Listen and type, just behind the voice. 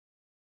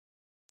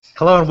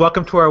Hello and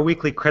welcome to our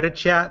weekly credit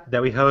chat that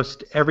we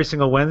host every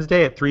single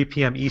Wednesday at 3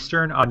 p.m.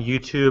 Eastern on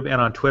YouTube and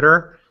on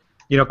Twitter.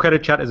 You know,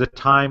 credit chat is a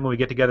time when we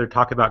get together to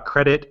talk about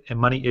credit and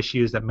money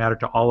issues that matter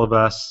to all of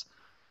us.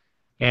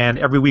 And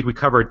every week we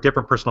cover a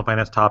different personal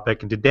finance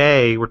topic. And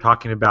today we're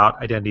talking about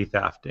identity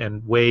theft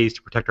and ways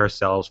to protect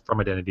ourselves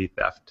from identity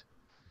theft.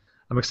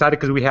 I'm excited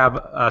because we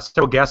have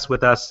several guests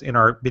with us in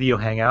our video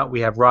hangout. We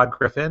have Rod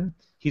Griffin.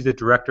 He's the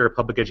Director of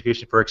Public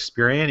Education for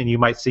Experian, and you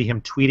might see him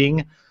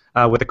tweeting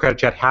with the credit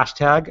chat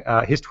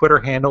hashtag. His Twitter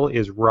handle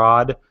is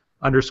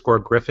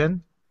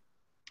Rod_Griffin.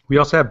 We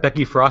also have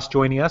Becky Frost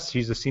joining us.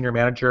 She's the Senior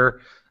Manager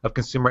of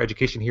Consumer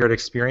Education here at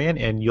Experian,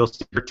 and you'll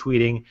see her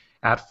tweeting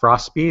at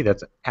Frostbe.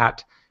 That's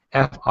at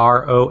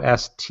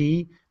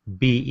FROSTBE.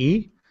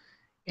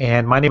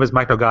 And my name is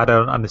Mike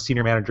Delgado. I'm the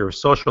Senior Manager of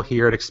Social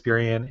here at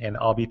Experian, and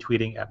I'll be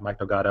tweeting at Mike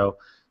Delgado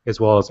as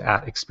well as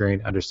at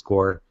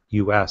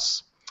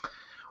Experian_US.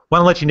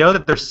 Want to let you know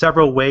that there's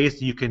several ways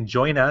that you can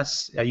join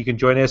us. You can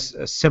join us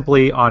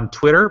simply on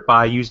Twitter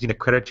by using the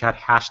credit chat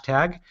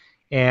hashtag.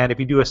 And if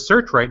you do a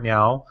search right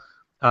now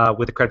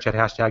with the credit chat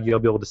hashtag, you'll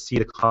be able to see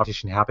the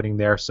conversation happening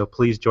there. So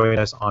please join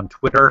us on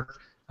Twitter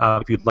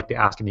if you'd like to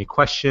ask any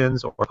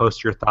questions or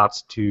post your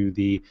thoughts to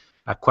the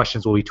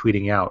questions we'll be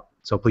tweeting out.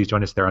 So please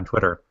join us there on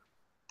Twitter.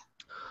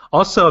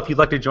 Also, if you'd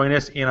like to join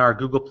us in our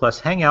Google Plus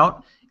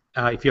Hangout,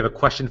 if you have a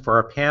question for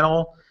our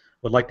panel,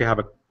 would like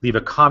to leave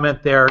a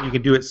comment there, you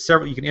can do it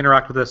you can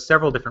interact with us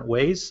several different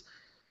ways.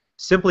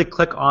 Simply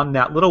click on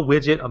that little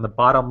widget on the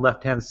bottom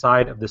left-hand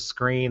side of the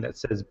screen that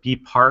says "Be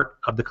part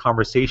of the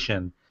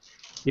conversation."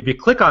 If you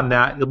click on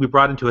that, you'll be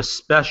brought into a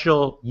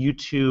special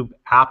YouTube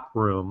app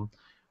room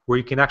where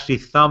you can actually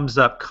thumbs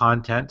up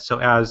content. So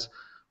as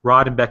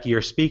Rod and Becky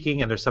are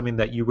speaking and there's something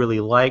that you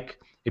really like,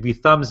 if you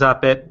thumbs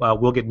up it,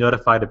 we'll get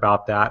notified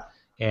about that,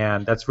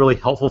 and that's really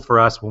helpful for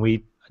us when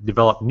we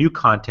develop new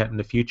content in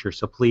the future.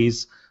 So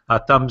please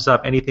thumbs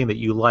up anything that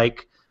you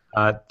like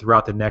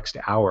throughout the next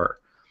hour.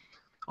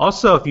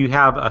 Also, if you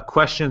have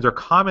questions or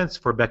comments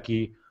for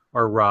Becky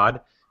or Rod,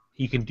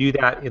 you can do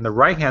that in the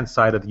right-hand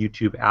side of the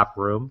YouTube app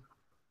room.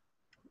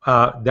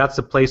 That's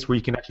a place where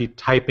you can actually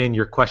type in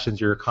your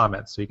questions or your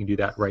comments, so you can do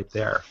that right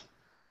there.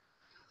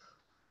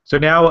 So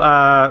now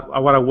I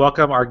want to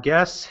welcome our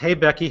guests. Hey,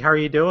 Becky, how are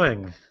you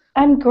doing?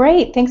 I'm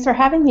great. Thanks for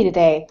having me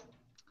today.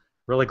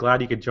 Really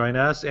glad you could join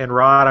us. And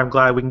Rod, I'm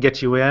glad we can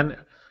get you in.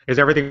 Is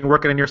everything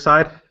working on your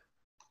side?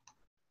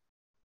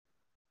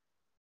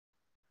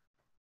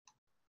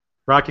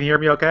 Rod, can you hear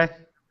me okay?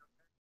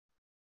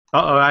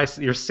 Uh-oh,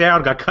 your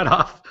sound got cut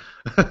off.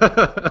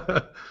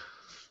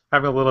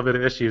 Having a little bit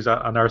of issues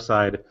on our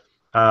side.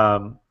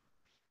 Oh,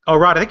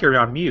 Rod, I think you're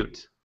on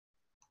mute.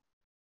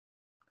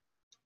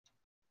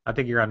 I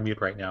think you're on mute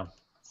right now.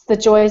 It's the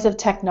joys of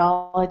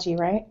technology,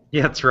 right?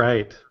 Yeah, that's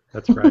right.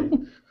 That's right.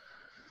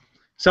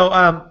 So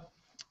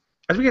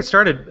as we get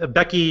started,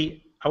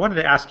 Becky, I wanted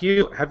to ask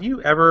you, have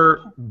you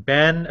ever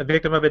been a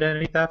victim of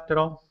identity theft at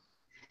all?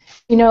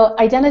 You know,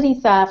 identity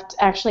theft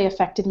actually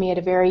affected me at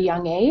a very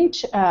young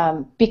age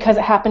because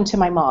it happened to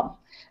my mom.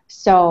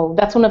 So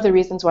that's one of the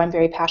reasons why I'm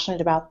very passionate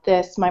about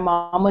this. My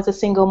mom was a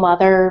single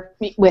mother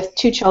with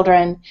 2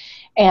 children,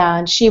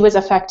 and she was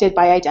affected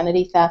by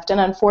identity theft. And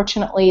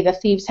unfortunately, the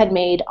thieves had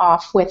made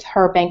off with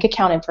her bank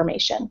account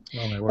information.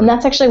 Oh, my word. And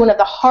that's actually one of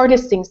the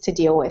hardest things to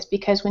deal with,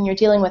 because when you're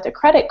dealing with a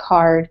credit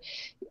card,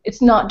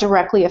 it's not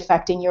directly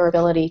affecting your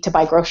ability to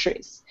buy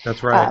groceries.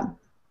 That's right.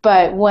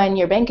 But when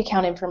your bank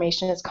account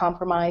information is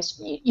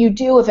compromised, you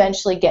do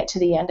eventually get to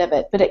the end of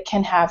it, but it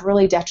can have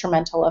really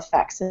detrimental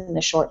effects in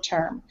the short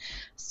term.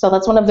 So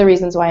that's one of the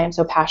reasons why I'm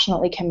so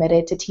passionately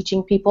committed to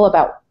teaching people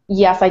about,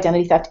 yes,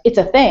 identity theft. It's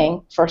a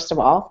thing, first of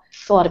all.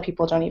 So a lot of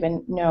people don't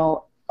even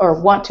know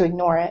or want to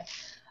ignore it.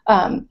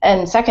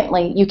 And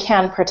secondly, you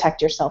can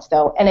protect yourself,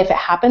 though. And if it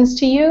happens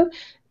to you,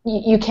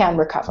 you can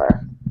recover.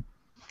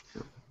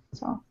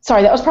 So,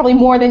 sorry, that was probably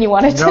more than you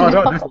wanted to know.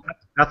 No,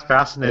 that's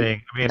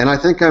fascinating. I mean, and I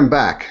think I'm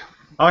back.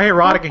 Oh, hey,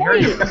 Rod, I can hear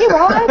you. Hey,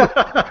 Rod.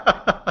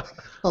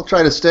 I'll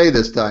try to stay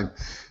this time.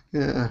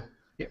 Yeah.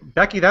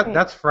 Becky,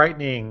 that's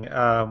frightening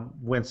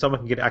when someone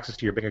can get access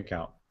to your bank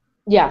account.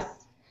 Yes.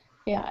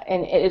 Yeah,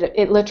 and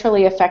it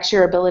literally affects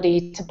your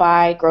ability to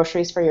buy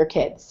groceries for your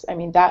kids. I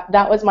mean,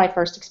 that was my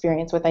first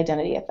experience with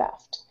identity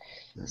theft.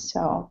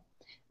 So,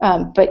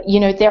 but, you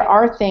know, there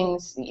are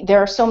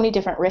so many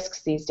different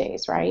risks these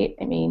days, right?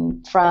 I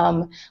mean,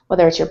 from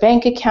whether it's your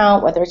bank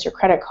account, whether it's your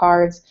credit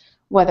cards,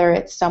 whether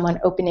it's someone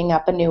opening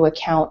up a new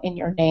account in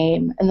your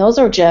name. And those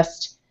are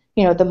just,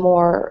 you know, the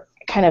more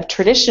kind of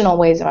traditional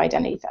ways of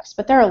identity thefts.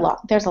 But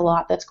there's a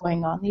lot that's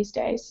going on these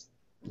days.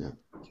 Yeah.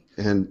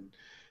 And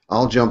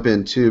I'll jump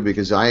in too,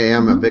 because I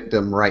am a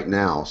victim right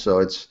now. So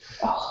it's,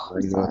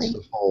 it's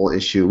the whole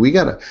issue.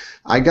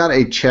 I got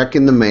a check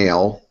in the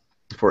mail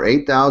for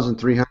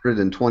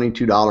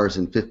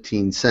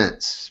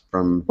 $8,322.15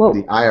 from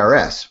the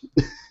IRS.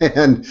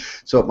 And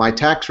so my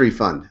tax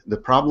refund. The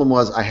problem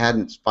was I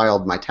hadn't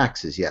filed my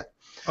taxes yet.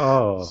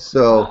 Oh.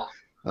 So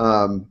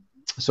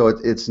so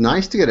it's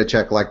nice to get a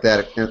check like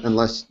that,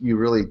 unless you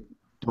really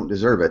don't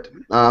deserve it.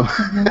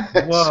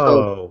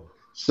 Whoa.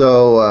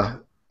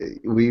 So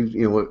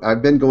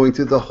I've been going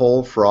through the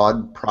whole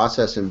fraud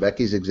process, and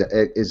Becky's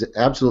is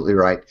absolutely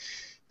right.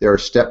 There are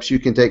steps you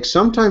can take.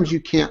 Sometimes you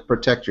can't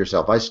protect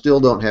yourself. I still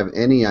don't have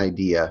any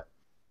idea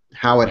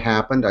how it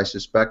happened. I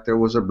suspect there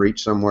was a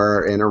breach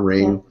somewhere in a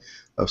ring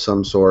of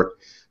some sort.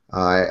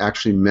 I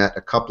actually met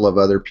a couple of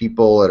other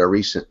people at a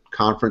recent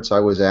conference I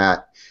was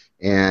at,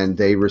 and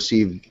they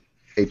received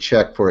a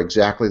check for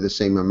exactly the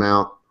same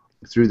amount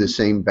through the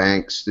same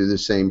banks, through the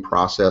same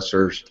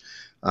processors,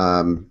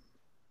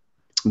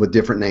 with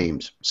different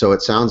names. So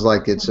it sounds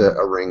like it's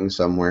a ring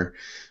somewhere.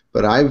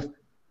 But I've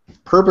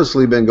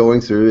purposely been going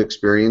through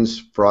Experian's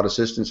fraud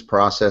assistance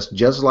process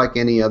just like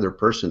any other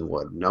person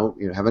would. No,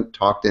 haven't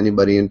talked to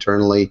anybody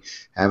internally,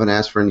 haven't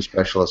asked for any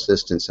special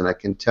assistance, and I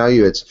can tell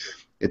you it's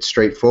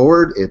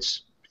straightforward.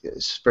 It's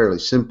fairly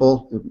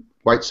simple,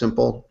 quite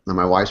simple. And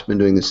my wife's been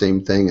doing the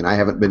same thing, and I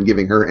haven't been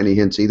giving her any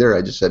hints either.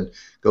 I just said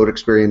go to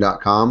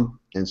Experian.com,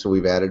 and so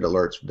we've added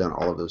alerts, we've done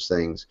all of those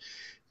things,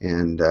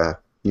 and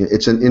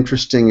it's an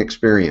interesting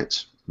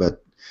experience,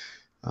 but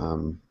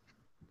and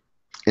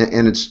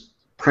it's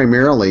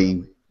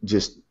primarily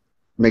just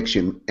makes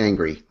you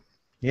angry.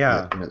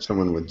 Yeah, that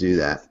someone would do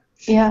that.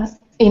 Yeah,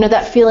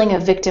 that feeling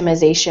of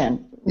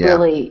victimization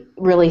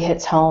really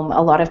hits home.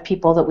 A lot of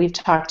people that we've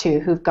talked to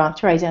who've gone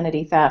through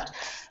identity theft,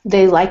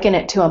 they liken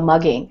it to a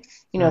mugging.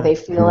 They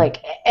feel like,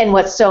 and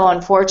what's so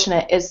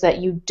unfortunate is that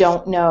you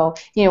don't know,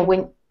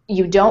 when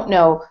you don't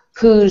know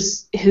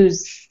who's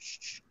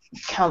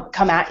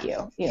come at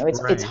you.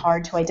 It's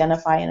hard to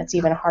identify, and it's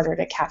even harder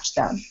to catch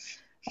them.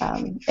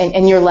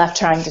 And you're left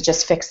trying to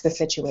just fix the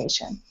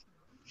situation.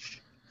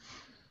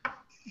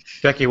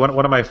 Becky,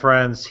 one of my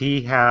friends,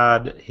 he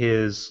had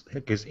his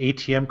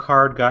ATM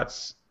card got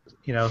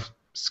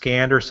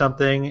scanned or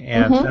something,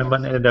 and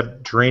someone ended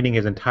up draining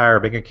his entire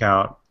bank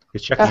account,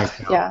 his checking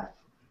account,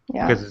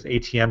 because his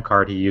ATM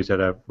card he used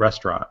at a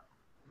restaurant.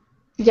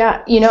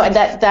 Yeah,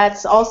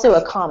 that's also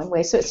a common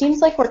way. So it seems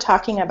like we're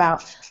talking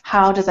about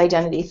how does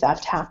identity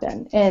theft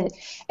happen, and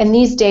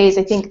these days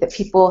I think that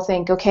people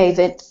think, okay,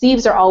 that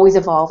thieves are always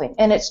evolving,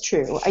 and it's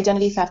true.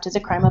 Identity theft is a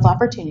crime of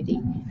opportunity,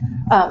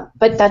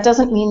 but that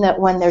doesn't mean that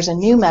when there's a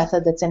new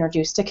method that's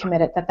introduced to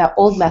commit it, that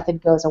old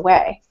method goes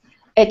away.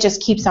 It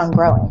just keeps on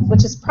growing,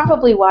 which is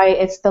probably why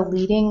it's the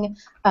leading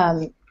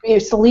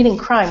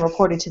crime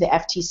reported to the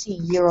FTC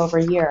year over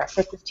year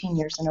for 15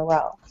 years in a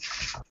row.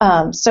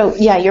 So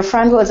yeah, your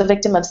friend was a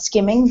victim of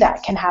skimming.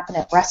 That can happen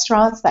at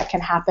restaurants. That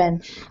can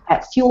happen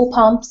at fuel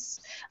pumps.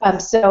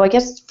 So I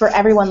guess for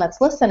everyone that's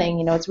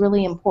listening, it's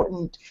really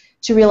important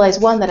to realize,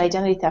 one, that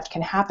identity theft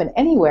can happen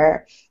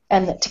anywhere,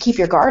 and to keep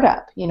your guard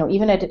up.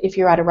 Even if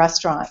you're at a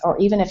restaurant, or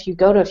even if you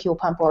go to a fuel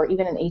pump, or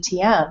even an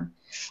ATM,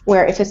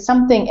 where if it's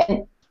something,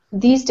 and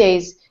these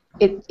days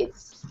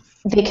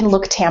they can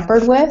look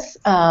tampered with,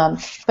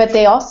 but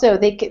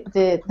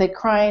the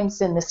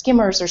crimes and the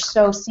skimmers are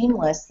so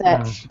seamless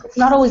that it's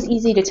not always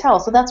easy to tell.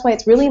 So that's why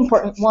it's really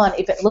important, one,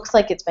 if it looks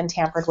like it's been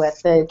tampered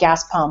with, the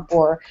gas pump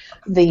or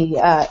the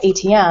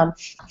ATM,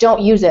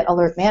 don't use it,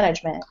 alert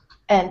management.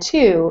 And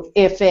two,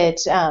 if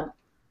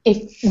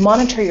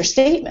monitor your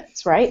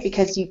statements, right?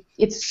 Because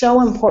it's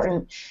so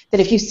important that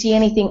if you see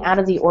anything out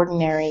of the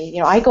ordinary,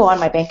 I go on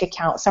my bank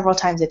account several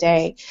times a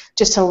day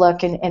just to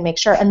look and make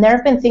sure. And there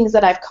have been things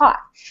that I've caught.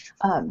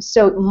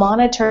 So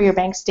monitor your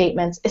bank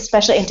statements,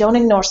 especially, and don't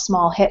ignore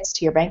small hits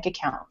to your bank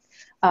account.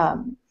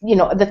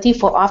 The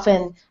thief will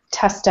often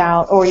test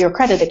out, or your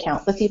credit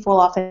account, the thief will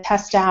often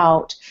test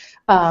out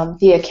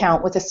the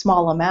account with a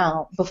small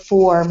amount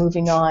before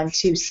moving on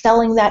to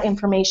selling that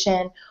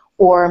information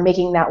or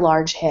making that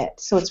large hit.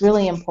 So it's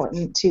really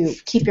important to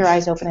keep your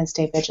eyes open and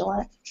stay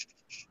vigilant.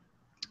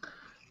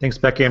 Thanks,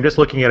 Becky. I'm just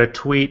looking at a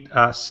tweet.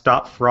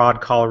 Stop Fraud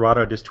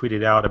Colorado just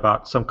tweeted out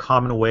about some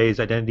common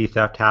ways identity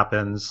theft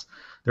happens.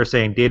 They're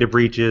saying data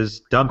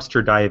breaches,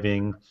 dumpster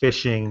diving,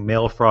 phishing,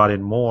 mail fraud,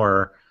 and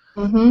more.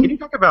 Can you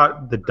talk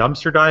about the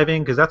dumpster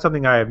diving? Because that's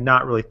something I have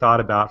not really thought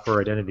about for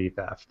identity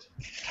theft.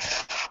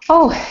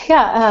 Oh,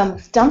 yeah.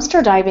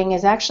 Dumpster diving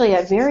is actually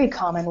a very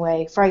common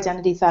way for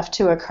identity theft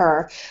to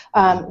occur.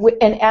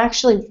 And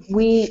actually,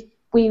 we've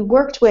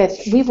worked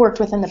with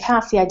in the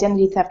past the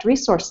Identity Theft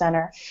Resource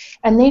Center,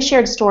 and they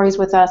shared stories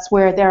with us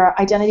where there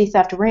are identity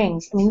theft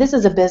rings. I mean, this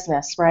is a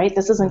business, right?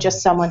 This isn't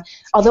just someone,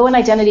 although an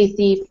identity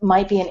thief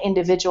might be an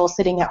individual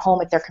sitting at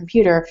home at their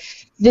computer,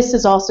 this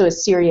is also a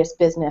serious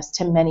business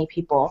to many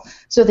people.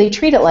 So they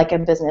treat it like a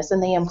business,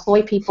 and they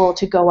employ people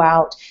to go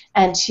out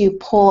and to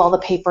pull all the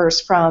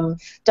papers from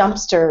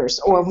dumpsters,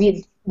 or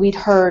we'd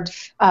heard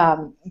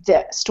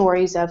the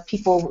stories of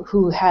people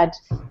who had,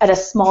 at a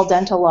small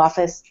dental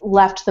office,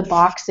 left the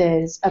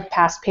boxes of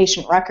past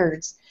patient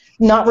records,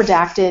 not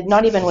redacted,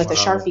 not even with a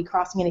Sharpie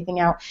crossing anything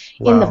out,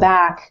 in the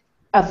back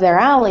of their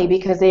alley,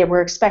 because they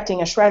were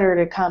expecting a shredder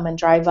to come and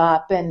drive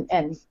up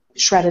and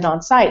shred it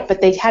on site,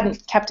 but they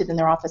hadn't kept it in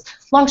their office.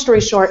 Long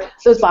story short,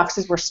 those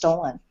boxes were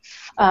stolen.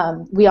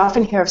 We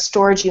often hear of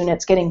storage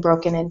units getting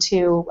broken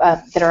into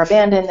that are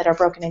abandoned, that are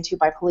broken into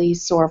by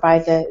police or by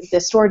the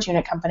storage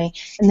unit company,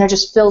 and they're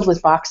just filled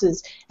with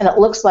boxes, and it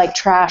looks like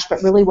trash,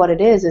 but really what it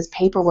is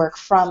paperwork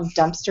from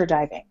dumpster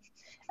diving.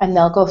 and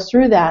they'll go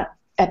through that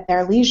at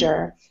their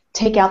leisure,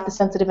 take out the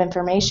sensitive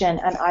information,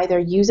 and either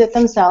use it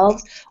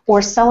themselves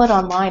or sell it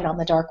online on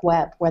the dark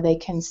web, where they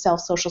can sell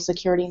social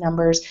security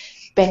numbers,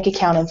 bank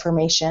account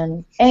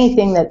information,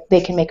 anything that they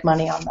can make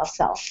money on, they'll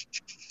sell.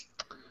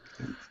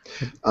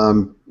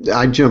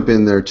 I jump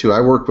in there too.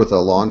 I worked with a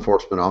law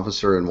enforcement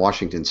officer in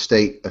Washington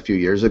State a few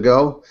years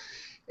ago,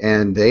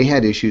 and they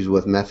had issues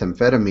with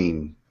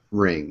methamphetamine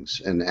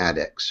rings and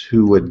addicts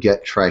who would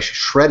get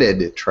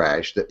shredded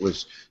trash that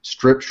was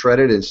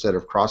shredded instead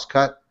of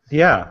cross-cut.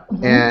 Yeah.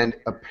 And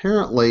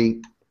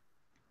apparently,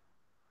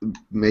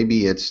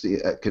 maybe it's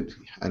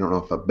I don't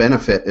know if a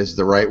benefit is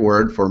the right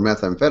word for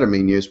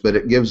methamphetamine use, but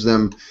it gives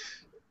them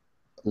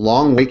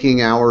long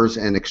waking hours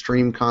and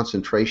extreme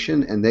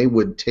concentration, and they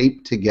would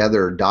tape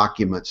together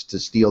documents to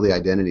steal the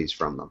identities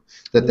from them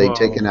that they'd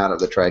taken out of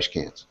the trash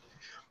cans,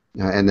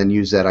 and then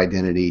use that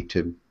identity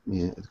to,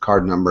 the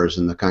card numbers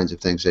and the kinds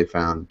of things they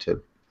found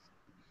to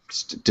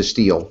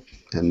steal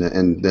and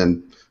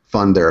then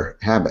fund their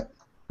habit.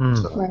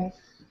 So, right.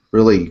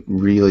 Really,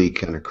 really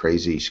kind of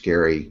crazy,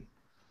 scary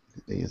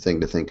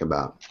thing to think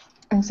about.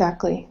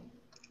 Exactly.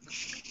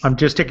 I'm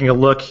just taking a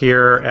look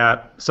here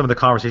at some of the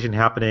conversation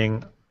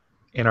happening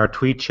in our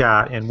tweet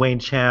chat, and Wayne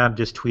Chan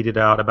just tweeted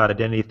out about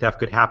identity theft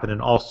could happen in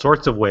all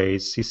sorts of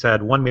ways. He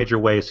said one major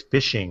way is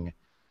phishing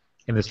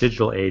in this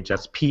digital age.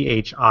 That's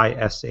phishing.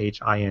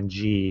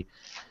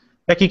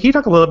 Becky, can you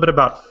talk a little bit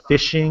about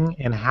phishing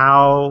and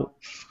how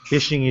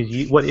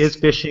phishing is, what is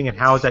phishing and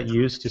how is that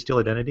used to steal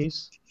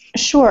identities?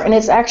 Sure, and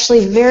it's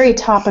actually very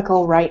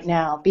topical right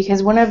now,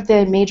 because one of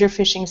the major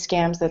phishing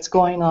scams that's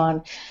going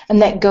on,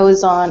 and that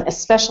goes on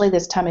especially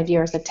this time of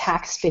year, is the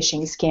tax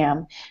phishing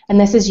scam. And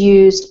this is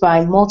used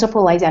by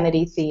multiple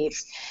identity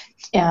thieves.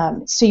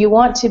 So you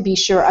want to be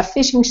sure, a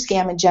phishing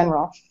scam in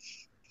general,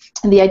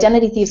 and the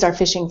identity thieves are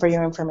phishing for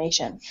your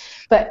information.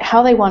 But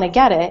how they want to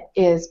get it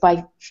is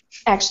by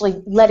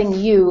actually letting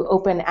you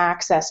open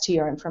access to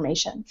your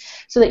information.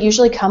 So that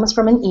usually comes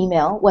from an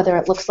email, whether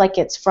it looks like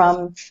it's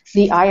from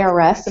the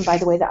IRS, and by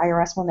the way, the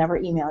IRS will never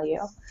email you,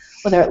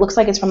 whether it looks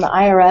like it's from the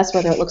IRS,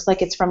 whether it looks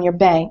like it's from your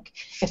bank.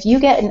 If you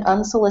get an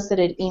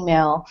unsolicited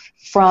email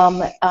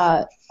from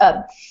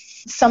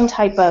some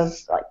type of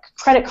like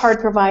credit card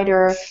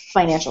provider,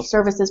 financial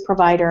services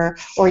provider,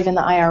 or even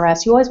the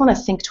IRS, you always want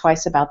to think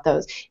twice about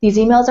those. These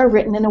emails are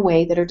written in a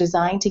way that are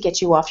designed to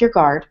get you off your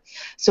guard.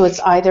 So it's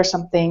either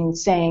something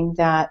saying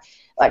that,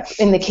 like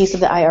in the case of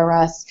the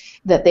IRS,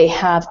 that they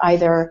have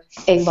either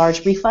a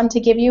large refund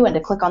to give you and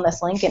to click on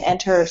this link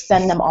and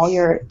send them all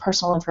your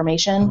personal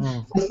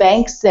information. With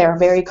banks, they're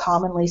very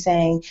commonly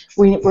saying,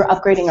 we're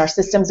upgrading our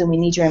systems and we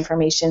need your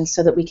information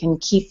so that we can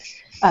keep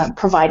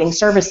providing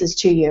services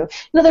to you.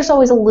 There's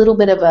always a little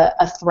bit of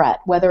a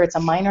threat, whether it's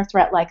a minor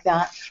threat like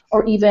that,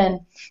 or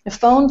even the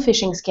phone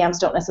phishing scams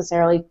don't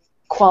necessarily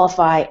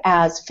qualify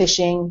as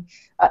phishing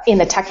in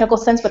the technical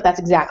sense, but that's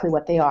exactly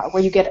what they are,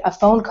 where you get a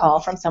phone call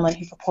from someone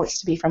who purports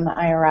to be from the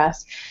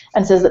IRS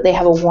and says that they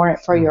have a warrant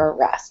for your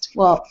arrest.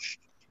 Well,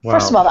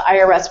 first of all, the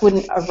IRS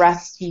wouldn't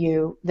arrest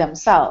you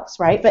themselves,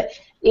 right? But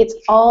it's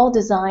all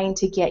designed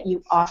to get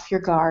you off your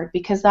guard,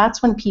 because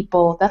that's when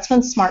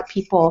smart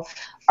people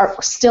are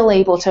still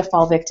able to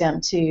fall victim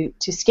to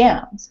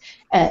scams.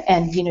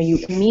 And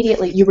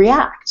you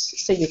react.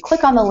 So you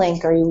click on the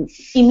link, or you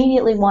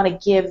immediately want to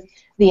give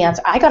the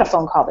answer. I got a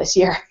phone call this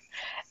year,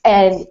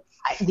 and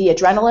the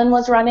adrenaline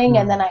was running,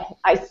 and then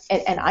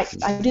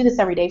I do this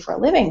every day for a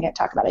living. I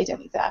talk about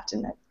identity theft,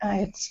 and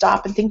I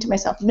stop and think to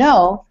myself,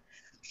 no,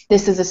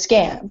 this is a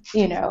scam,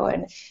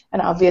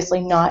 and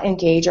obviously not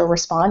engage or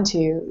respond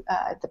to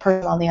the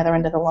person on the other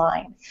end of the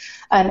line.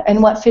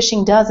 And what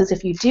phishing does is,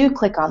 if you do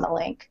click on the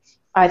link,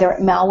 either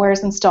malware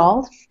is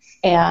installed,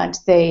 and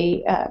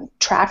they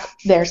track,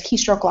 there's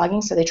keystroke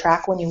logging, so they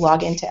track when you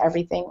log into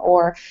everything,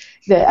 or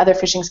the other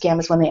phishing scam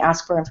is when they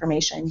ask for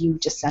information, you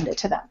just send it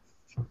to them.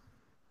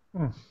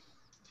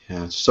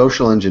 Yeah,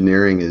 social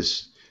engineering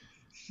is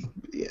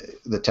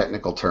the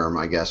technical term,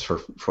 I guess, for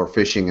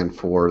phishing and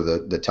for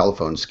the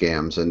telephone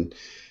scams, and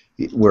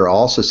we're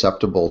all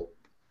susceptible,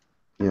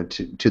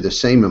 to the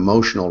same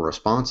emotional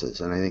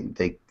responses, and I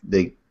think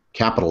they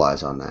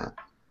capitalize on that.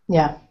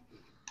 Yeah.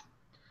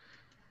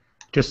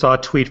 Just saw a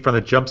tweet from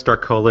the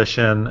Jumpstart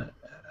Coalition.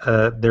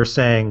 They're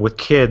saying, with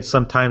kids,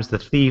 sometimes the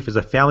thief is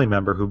a family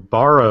member who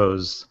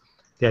borrows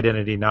the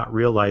identity, not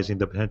realizing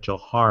the potential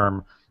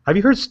harm. Have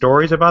you heard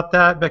stories about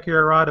that, Becky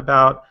or Rod,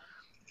 about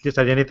just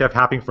identity theft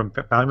happening from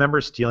family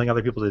members stealing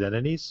other people's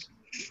identities?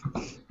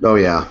 Oh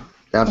yeah,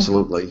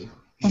 absolutely.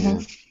 Mm-hmm.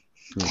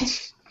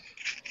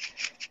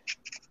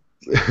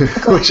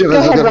 Go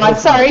ahead, Rod.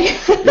 Sorry.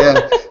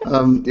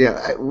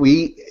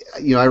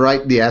 I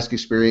write the Ask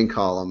Experian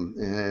column,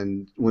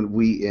 and when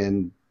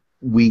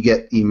we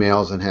get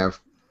emails and have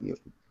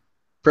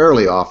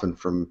fairly often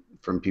from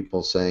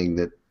people saying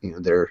that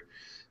their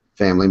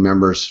family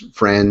members,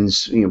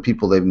 friends,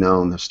 people they've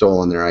known have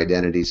stolen their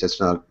identities. It's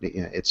not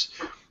it's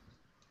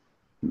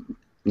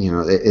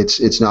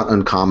not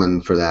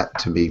uncommon for that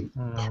to be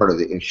part of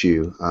the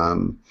issue.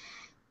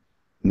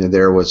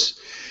 There was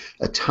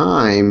a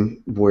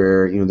time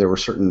where there were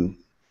certain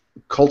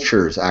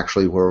cultures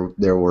actually where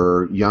there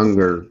were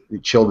younger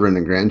children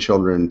and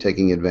grandchildren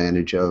taking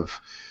advantage of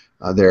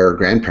their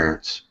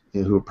grandparents,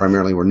 who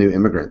primarily were new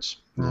immigrants.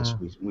 So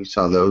we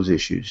saw those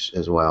issues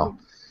as well.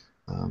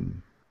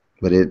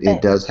 But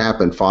it does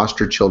happen.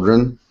 Foster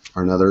children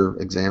are another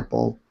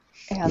example.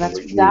 Yeah,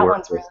 that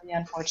one's really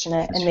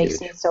unfortunate and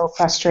makes me so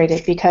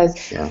frustrated, because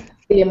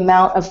the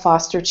amount of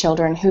foster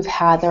children who've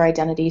had their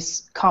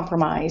identities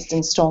compromised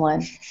and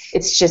stolen,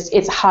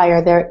 it's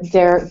higher.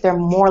 They're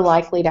more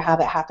likely to have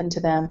it happen to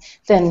them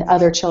than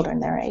other children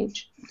their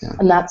age. Yeah.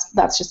 And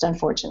that's just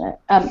unfortunate.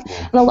 And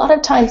a lot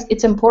of times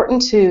it's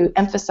important to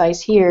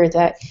emphasize here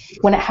that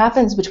when it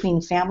happens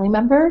between family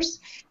members,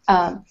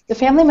 the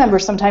family member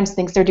sometimes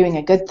thinks they're doing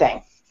a good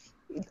thing.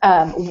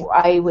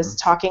 I was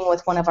talking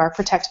with one of our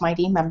Protect My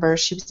ID members.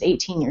 She was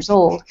 18 years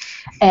old,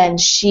 and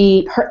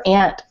her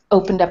aunt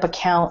opened up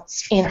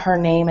accounts in her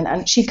name,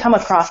 and she'd come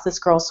across this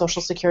girl's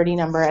social security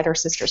number at her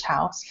sister's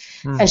house.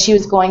 And she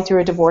was going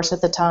through a divorce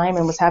at the time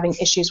and was having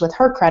issues with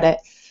her credit.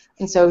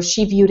 And so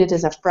she viewed it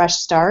as a fresh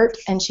start,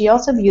 and she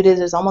also viewed it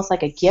as almost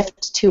like a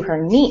gift to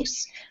her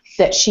niece,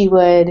 that she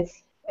would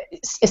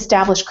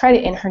establish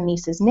credit in her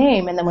niece's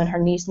name, and then when her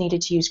niece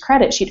needed to use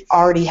credit, she'd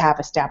already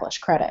have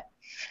established credit.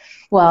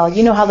 Well,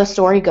 you know how the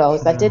story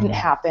goes. That didn't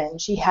happen.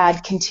 She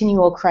had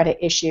continual credit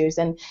issues,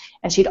 and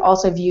she'd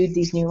also viewed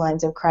these new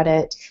lines of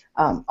credit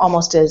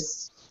almost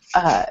as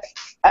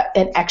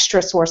an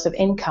extra source of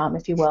income,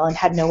 if you will, and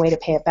had no way to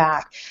pay it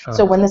back.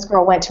 So when this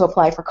girl went to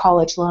apply for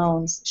college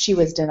loans, she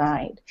was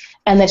denied.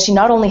 And then she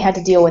not only had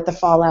to deal with the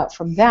fallout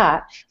from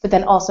that, but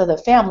then also the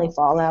family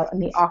fallout and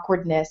the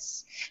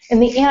awkwardness.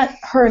 And the aunt,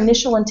 her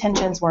initial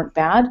intentions weren't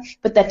bad,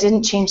 but that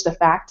didn't change the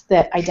fact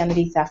that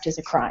identity theft is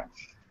a crime.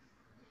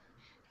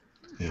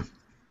 Yeah.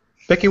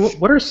 Becky,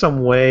 what are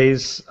some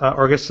ways,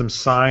 or I guess some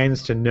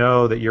signs to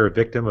know that you're a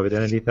victim of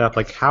identity theft?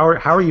 Like, how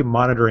are you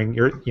monitoring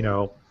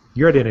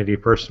your identity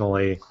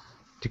personally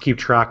to keep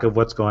track of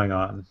what's going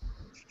on?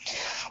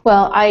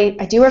 Well, I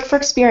do work for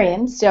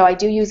Experian, so I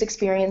do use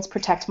Experian's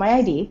Protect My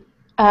ID.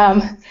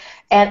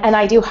 And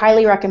I do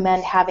highly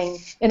recommend having,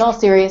 in all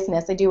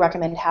seriousness, I do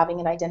recommend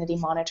having an identity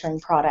monitoring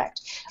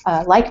product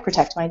like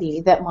Protect My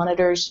ID that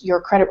monitors your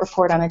credit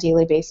report on a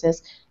daily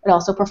basis. It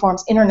also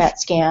performs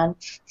internet scan,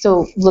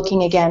 so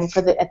looking again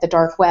at the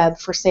dark web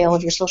for sale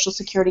of your social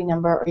security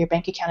number or your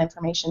bank account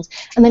information,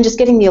 and then just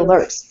getting the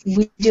alerts.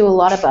 We do a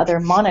lot of other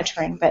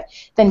monitoring, but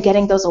then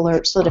getting those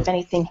alerts so that if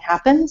anything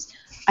happens,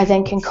 I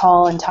then can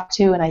call and talk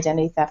to an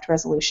identity theft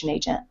resolution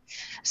agent.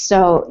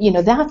 So,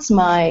 that's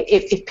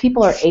if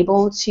people are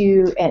able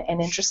to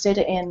and interested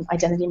in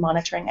identity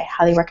monitoring, I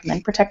highly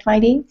recommend Protect My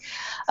ID.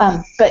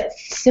 But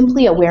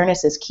simply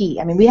awareness is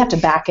key. I mean, we have to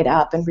back it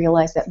up and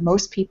realize that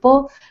most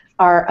people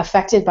are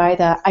affected by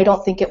the "I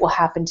don't think it will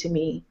happen to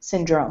me"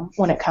 syndrome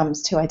when it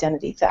comes to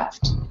identity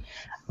theft.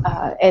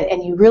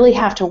 And you really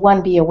have to,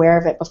 one, be aware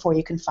of it before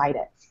you can fight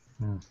it.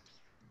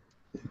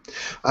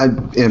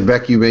 And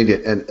Beck, you made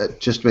it, and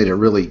just made a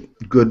really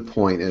good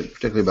point, and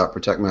particularly about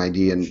Protect My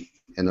ID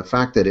and the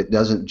fact that it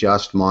doesn't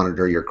just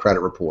monitor your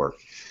credit report.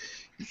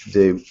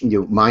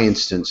 My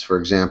instance, for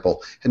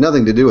example, had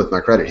nothing to do with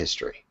my credit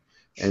history,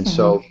 and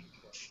so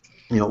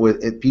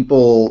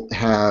people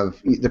have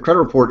the credit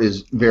report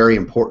is very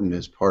important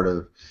as part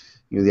of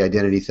the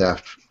identity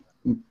theft,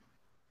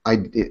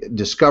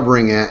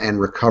 discovering and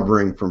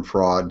recovering from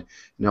fraud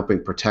and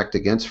helping protect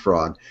against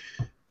fraud.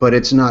 But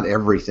it's not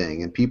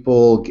everything, and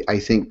people, I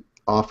think,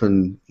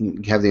 often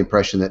have the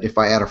impression that if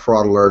I add a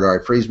fraud alert or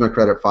I freeze my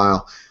credit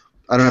file,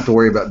 I don't have to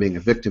worry about being a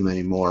victim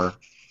anymore,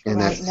 and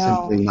that's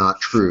simply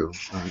not true.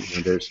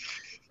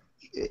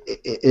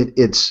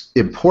 It's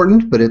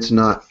important, but it's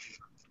not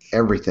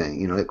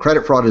everything.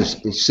 Credit fraud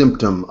is a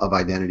symptom of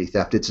identity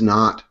theft. It's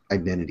not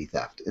identity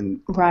theft.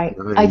 And right.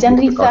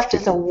 Identity theft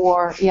is a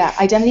war. Yeah,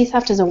 identity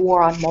theft is a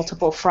war on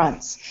multiple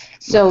fronts.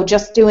 So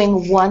just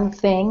doing one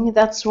thing,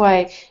 that's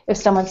why if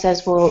someone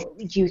says, well,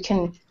 you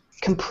can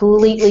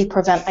completely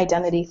prevent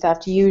identity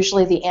theft,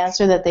 usually the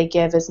answer that they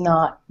give is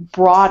not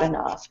broad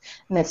enough,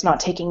 and it's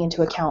not taking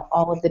into account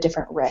all of the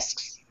different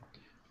risks.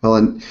 Well,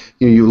 and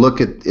you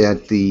look at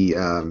the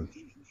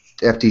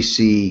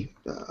FTC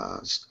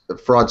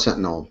Fraud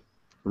Sentinel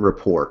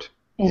report,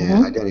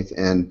 and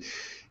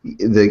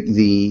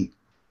the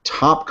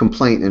top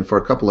complaint, and for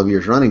a couple of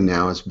years running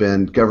now, has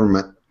been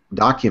government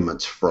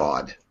documents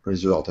fraud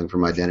resulting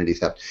from identity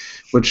theft,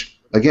 which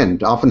again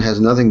often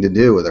has nothing to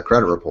do with a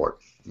credit report.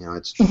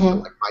 It's like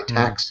my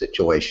tax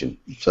situation.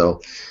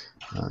 So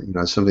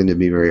it's something to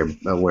be very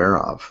aware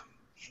of.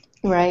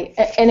 Right.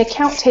 An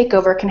account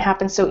takeover can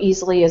happen so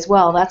easily as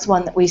well. That's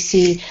one that we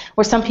see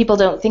where some people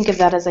don't think of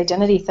that as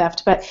identity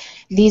theft. But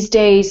these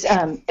days,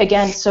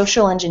 again,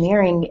 social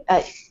engineering,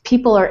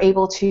 people are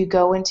able to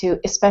go into,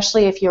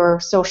 especially if your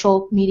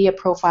social media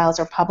profiles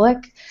are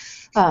public,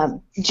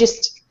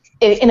 just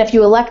and if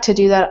you elect to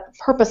do that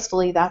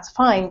purposefully, that's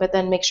fine, but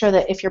then make sure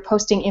that if you're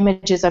posting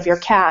images of your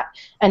cat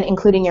and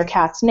including your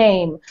cat's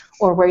name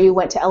or where you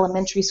went to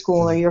elementary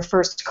school or your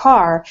first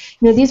car,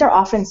 these are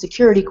often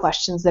security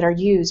questions that are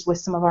used with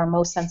some of our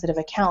most sensitive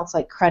accounts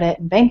like credit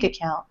and bank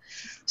account.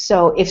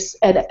 So if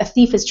a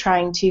thief is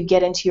trying to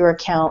get into your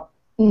account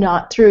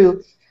not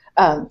through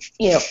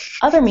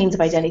other means of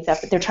identity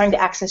theft, but they're trying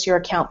to access your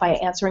account by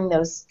answering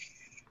those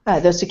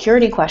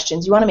security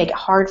questions, you want to make it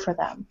hard for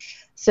them.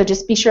 So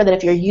just be sure that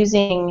if you're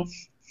using,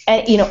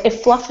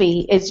 if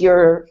Fluffy is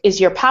your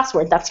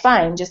password, that's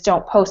fine. Just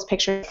don't post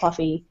pictures of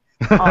Fluffy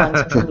on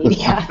social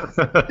media.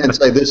 And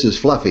say this is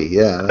Fluffy,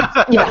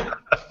 yeah. Yeah.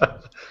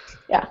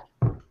 Yeah.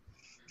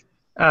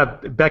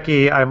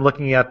 Becky, I'm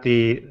looking at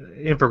the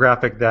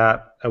infographic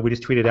that we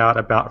just tweeted out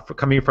about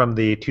coming from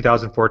the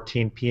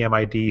 2014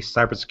 PMID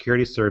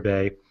cybersecurity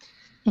survey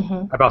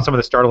about some of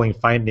the startling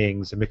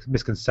findings and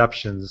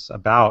misconceptions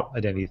about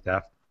identity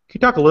theft. Can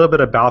you talk a little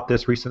bit about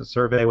this recent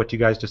survey, what you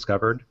guys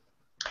discovered?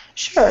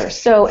 Sure.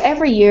 So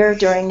every year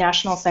during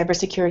National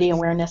Cybersecurity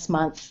Awareness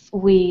Month,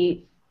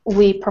 we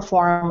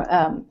perform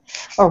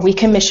or we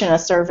commission a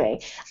survey.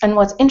 And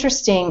what's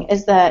interesting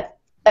is that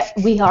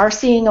we are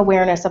seeing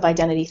awareness of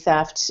identity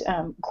theft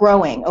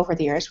growing over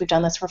the years. We've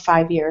done this for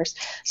 5 years.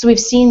 So we've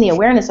seen the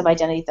awareness of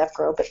identity theft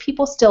grow, but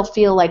people still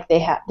feel like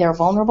they're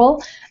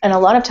vulnerable. And a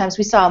lot of times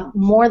we saw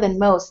more than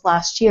most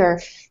last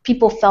year,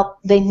 people felt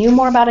they knew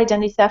more about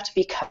identity theft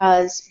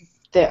because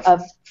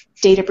of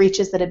data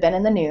breaches that had been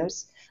in the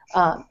news.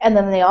 And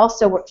then they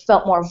also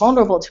felt more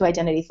vulnerable to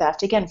identity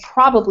theft, again,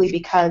 probably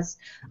because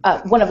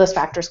one of those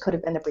factors could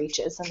have been the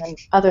breaches and then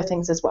other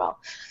things as well.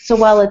 So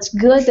while it's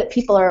good that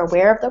people are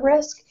aware of the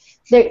risk,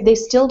 they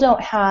still don't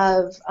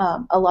have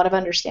a lot of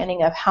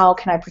understanding of how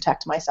can I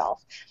protect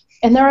myself.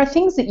 And there are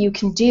things that you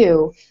can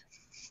do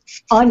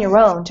on your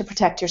own to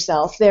protect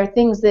yourself. There are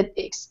things that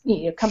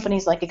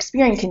companies like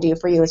Experian can do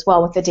for you as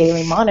well with the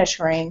daily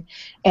monitoring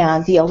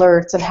and the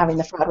alerts and having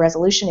the fraud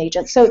resolution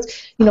agent. So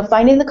it's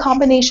finding the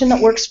combination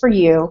that works for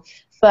you,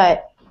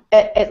 but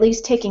at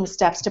least taking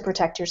steps to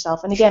protect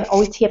yourself. And again,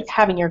 always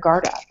having your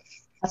guard up.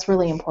 That's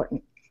really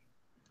important.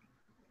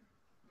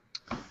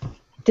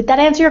 Did that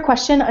answer your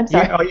question? I'm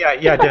sorry.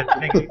 Yeah, it did.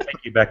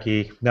 Thank you,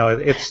 Becky. No,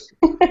 it's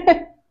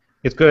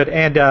good.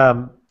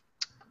 And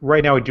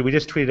right now, we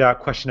just tweeted out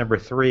question number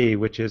 3,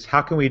 which is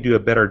how can we do a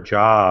better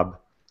job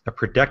of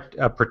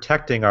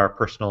protecting our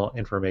personal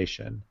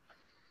information?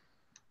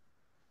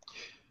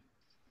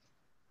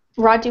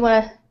 Rod, do you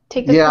want to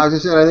take this? Yeah, I was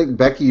just saying, I think,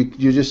 Becky,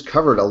 you just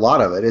covered a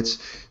lot of it. It's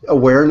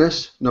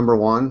awareness, number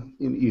one.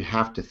 You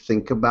have to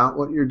think about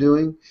what you're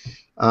doing.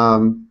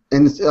 And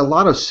it's a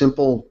lot of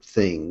simple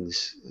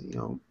things.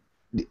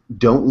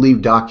 Don't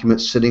leave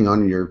documents sitting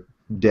on your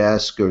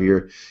desk or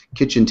your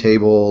kitchen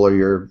table or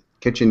your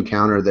kitchen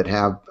counter that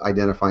have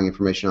identifying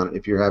information on it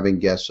if you're having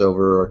guests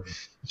over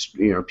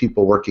or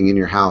people working in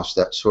your house,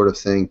 that sort of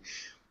thing.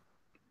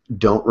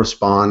 Don't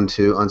respond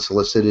to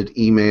unsolicited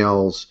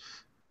emails.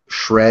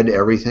 Shred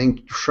everything.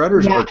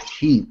 Shredders are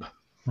cheap.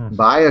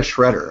 Buy a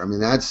shredder. I mean,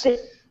 that's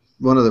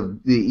one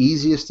of the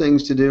easiest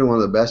things to do, one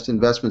of the best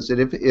investments. That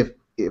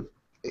if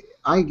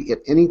I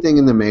get anything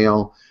in the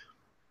mail,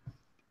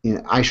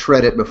 I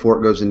shred it before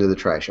it goes into the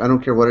trash. I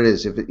don't care what it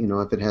is. If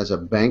it has a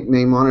bank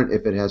name on it,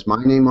 if it has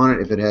my name on it,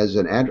 if it has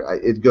an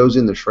address, it goes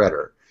in the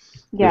shredder.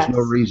 Yes. There's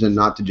no reason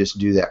not to just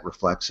do that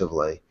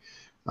reflexively.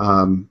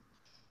 Be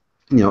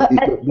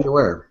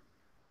aware.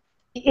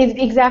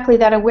 Exactly,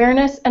 that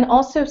awareness. And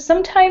also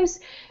sometimes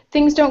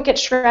things don't get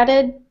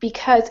shredded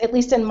because, at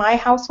least in my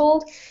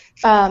household,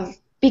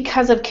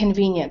 because of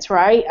convenience,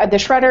 right? The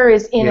shredder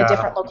is in a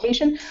different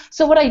location.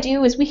 So what I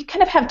do is we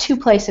kind of have 2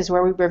 places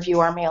where we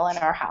review our mail in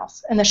our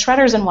house, and the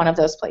shredder's in one of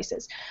those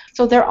places.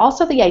 So there are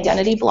also the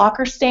identity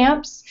blocker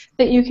stamps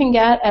that you can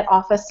get at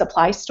office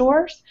supply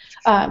stores,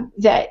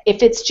 that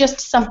if it's just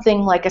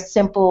something like a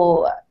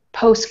simple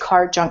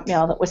postcard junk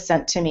mail that was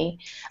sent to me,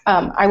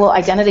 I will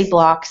identity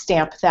block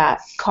stamp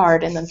that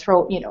card and then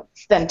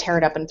then tear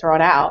it up and throw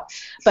it out.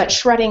 But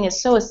shredding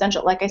is so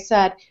essential. Like I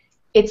said,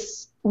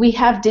 we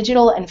have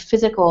digital and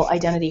physical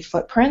identity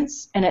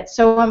footprints, and it's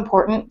so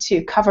important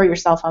to cover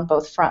yourself on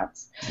both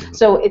fronts. Mm-hmm.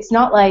 So it's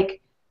not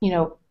like,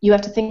 you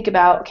have to think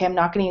about, okay, I'm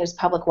not going to use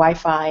public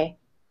Wi-Fi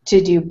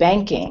to do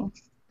banking,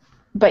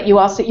 but you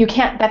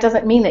can't, that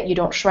doesn't mean that you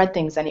don't shred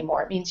things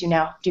anymore. It means you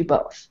now do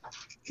both.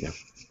 Yeah.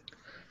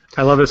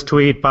 I love this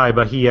tweet by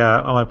Bahia.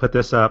 I want to put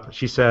this up.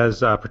 She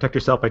says, protect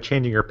yourself by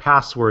changing your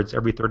passwords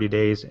every 30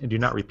 days and do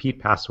not repeat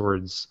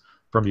passwords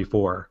from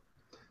before.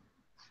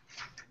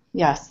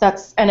 Yes,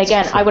 and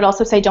again, I would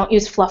also say don't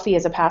use Fluffy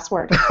as a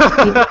password.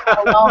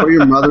 Or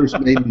your mother's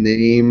maiden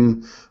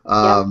name,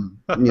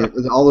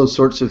 all those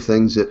sorts of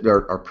things that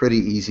are pretty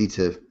easy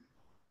to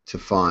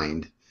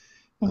find.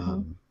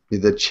 Mm-hmm.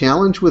 The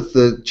challenge with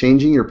the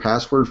changing your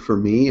password for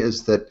me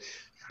is that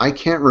I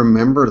can't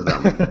remember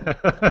them.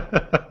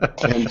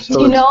 And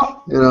so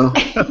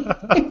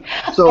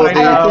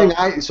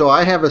so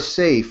I have a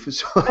safe.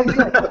 So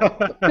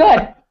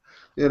good.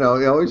 You know,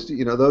 you always,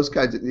 those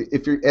kinds.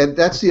 And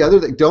that's the other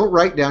thing. Don't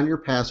write down your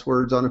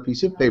passwords on a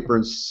piece of paper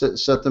and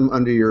set them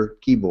under your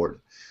keyboard.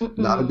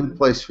 Not a good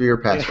place for your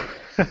password.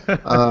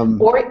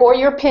 Or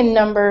your PIN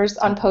numbers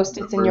on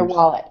Post-its in your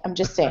wallet. I'm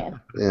just saying.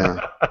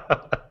 Yeah.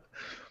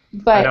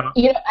 But,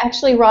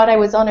 actually, Rod, I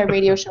was on a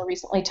radio show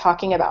recently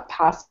talking about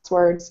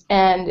passwords,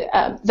 and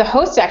the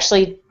host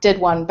actually did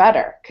one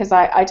better, because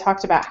I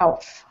talked about how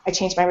I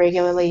change mine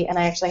regularly, and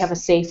I actually have a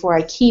safe where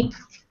I keep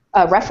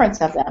a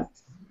reference of them.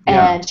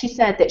 Yeah. And she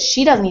said that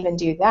she doesn't even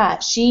do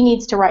that. She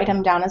needs to write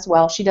them down as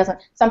well. She doesn't.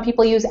 Some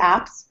people use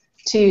apps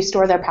to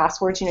store their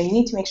passwords. You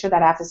need to make sure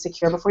that app is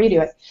secure before you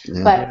do it.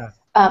 Yeah.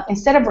 But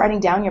instead of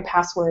writing down your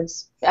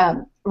passwords,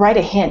 write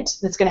a hint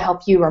that's going to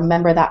help you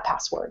remember that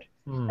password.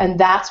 And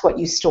that's what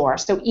you store.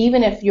 So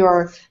even if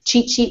your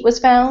cheat sheet was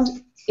found,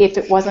 if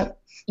it wasn't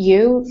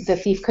you, the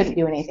thief couldn't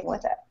do anything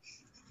with it.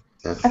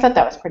 Yeah. I thought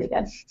that was pretty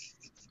good.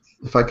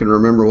 If I can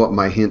remember what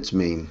my hints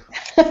mean.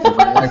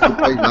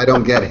 I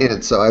don't get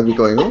hints, so I'd be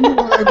going,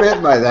 what I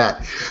meant by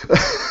that.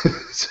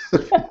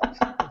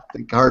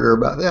 Think harder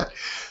about that.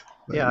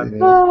 But, yeah.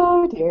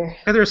 Oh dear.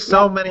 And there's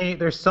so many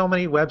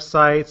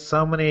websites,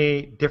 so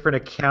many different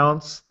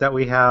accounts that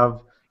we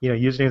have,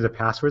 usernames and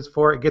passwords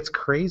for. It gets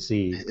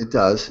crazy. It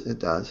does.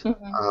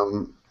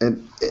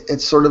 And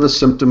it's sort of a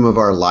symptom of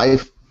our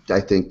life,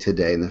 I think,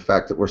 today, and the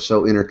fact that we're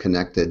so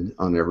interconnected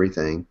on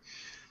everything.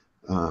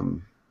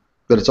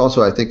 But it's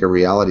also, I think, a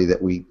reality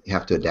that we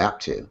have to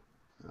adapt to.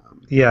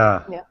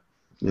 Yeah.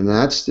 And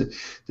that's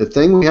the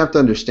thing we have to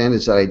understand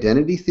is that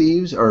identity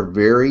thieves are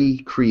very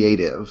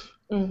creative,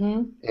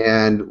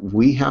 and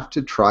we have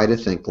to try to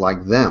think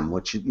like them,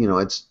 which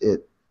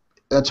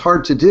that's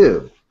hard to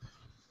do.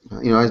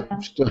 I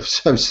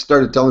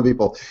started telling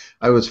people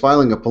I was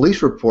filing a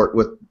police report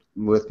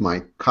with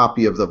my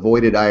copy of the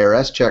voided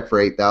IRS check for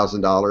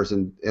 $8,000,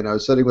 and I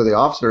was sitting with the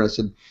officer, and I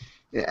said,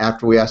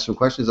 after we asked some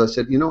questions, I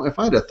said, if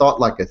I had a thought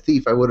like a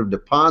thief, I would have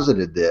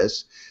deposited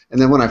this,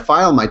 and then when I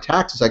filed my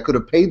taxes, I could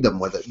have paid them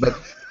with it, but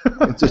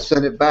to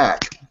send it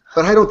back.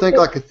 But I don't think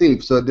like a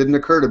thief, so it didn't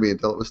occur to me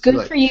until it was too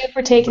late. Good for you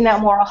for taking that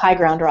moral high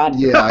ground, Rod.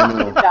 Yeah, I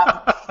know.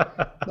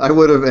 I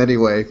would have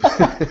anyway.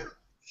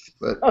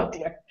 But, oh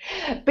dear.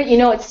 But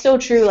it's so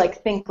true,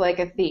 think like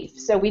a thief.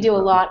 So we do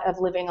a lot of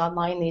living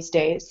online these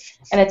days,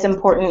 and it's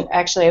important.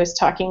 Actually, I was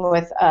talking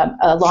with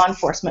a law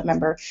enforcement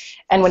member,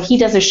 and when he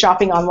does his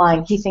shopping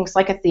online, he thinks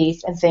like a thief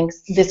and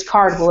thinks this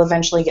card will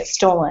eventually get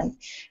stolen.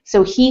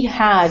 So he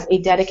has a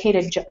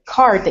dedicated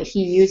card that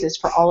he uses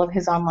for all of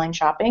his online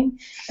shopping,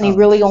 and he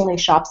really only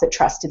shops at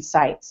trusted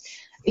sites.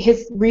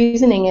 His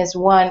reasoning is,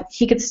 one, a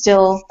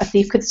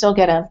thief could still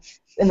get him,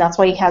 and that's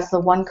why he has the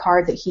one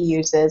card that he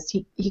uses.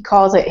 He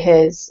calls it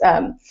his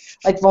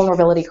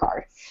vulnerability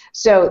card.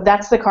 So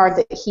that's the card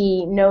that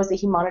he knows that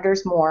he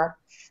monitors more,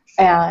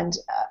 and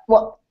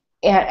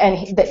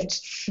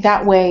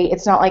that way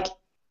it's not like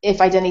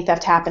if identity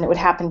theft happened, it would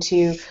happen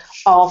to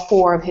all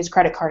 4 of his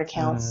credit card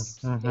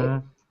accounts.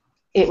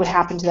 It would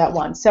happen to that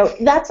one. So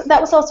that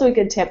was also a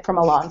good tip from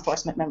a law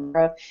enforcement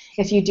member.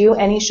 If you do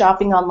any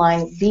shopping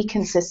online, be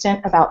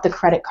consistent about the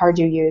credit card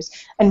you use,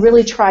 and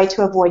really try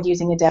to avoid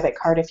using a debit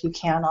card if you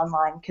can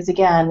online. Because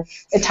again,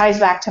 it ties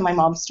back to my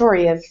mom's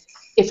story of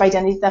if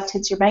identity theft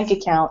hits your bank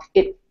account,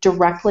 it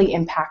directly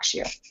impacts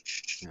you.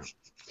 Yeah.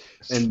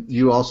 And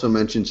you also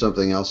mentioned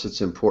something else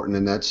that's important,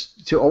 and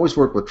that's to always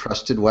work with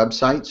trusted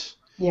websites.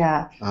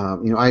 Yeah.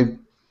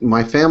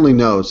 My family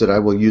knows that I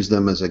will use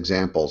them as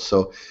examples.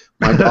 So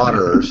my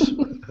daughters,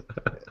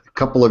 a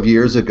couple of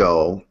years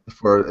ago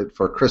for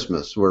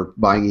Christmas, were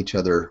buying each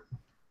other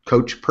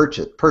Coach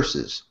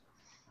purses.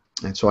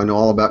 And so I know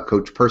all about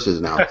Coach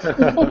purses now.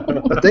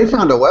 But they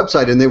found a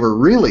website, and they were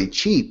really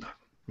cheap.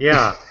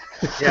 Yeah.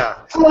 Yeah.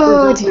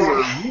 Oh,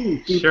 dear.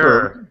 Really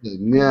sure.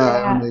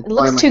 Yeah. It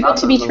looks too good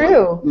to be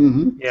true.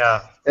 Mm-hmm.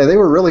 Yeah. And they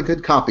were really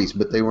good copies,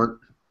 but they weren't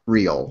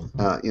real.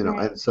 Right.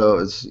 And so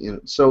it's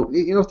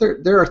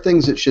there are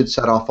things that should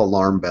set off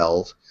alarm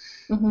bells,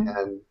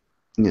 and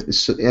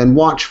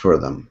watch for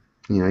them.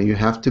 You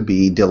have to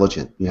be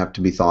diligent. You have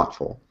to be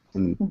thoughtful,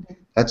 and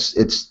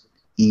it's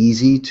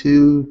easy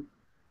to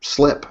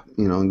slip,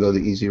 and go the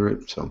easy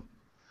route. So.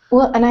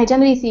 Well, and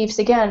identity thieves,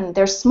 again,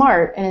 they're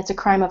smart, and it's a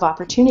crime of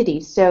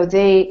opportunity. So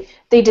they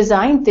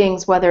design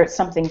things, whether it's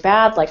something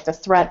bad like the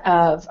threat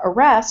of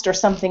arrest, or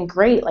something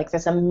great like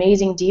this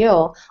amazing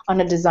deal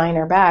on a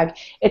designer bag.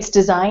 It's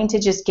designed to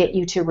just get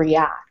you to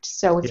react.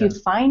 So if you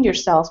find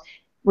yourself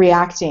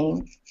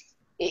reacting,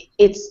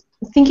 it's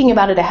thinking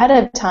about it ahead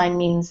of time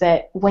means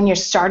that when you're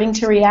starting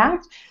to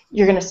react,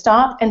 you're going to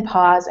stop and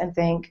pause and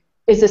think,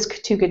 is this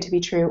too good to be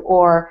true?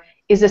 Or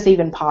is this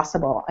even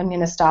possible? I'm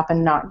going to stop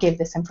and not give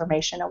this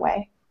information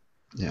away.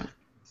 Yeah.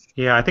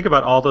 Yeah, I think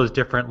about all those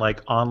different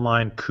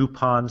online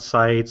coupon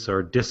sites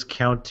or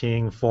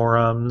discounting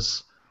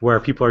forums where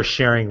people are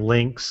sharing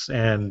links,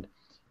 and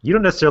you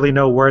don't necessarily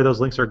know where those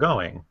links are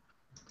going.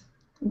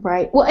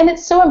 Right. Well, and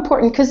it's so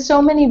important because so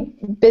many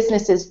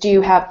businesses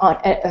do have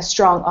a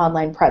strong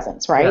online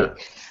presence, right?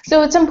 Yeah.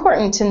 So it's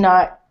important to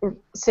not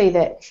say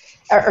that,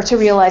 or to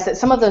realize that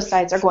some of those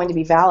sites are going to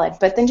be valid,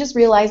 but then just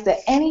realize that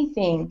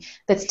anything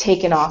that's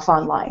taken off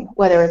online,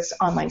 whether it's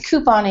online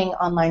couponing,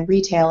 online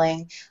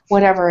retailing,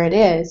 whatever it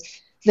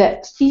is,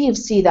 that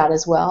thieves see that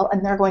as well,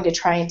 and they're going to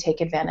try and take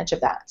advantage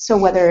of that. So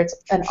whether it's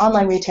an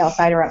online retail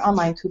site or an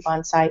online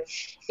coupon site,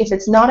 if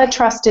it's not a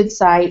trusted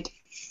site,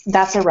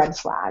 that's a red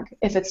flag.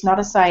 If it's not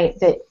a site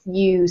that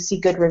you see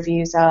good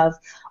reviews of,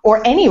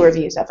 or any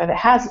reviews of, if it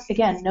has,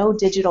 again, no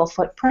digital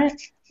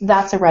footprint,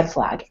 that's a red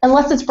flag.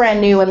 Unless it's brand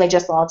new and they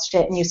just launched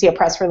it and you see a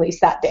press release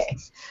that day.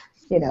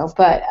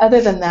 But other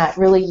than that,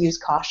 really use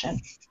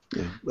caution.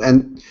 Yeah.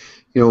 And,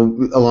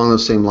 along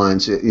those same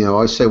lines, I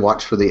always say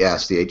watch for the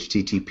S, the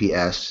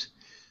HTTPS.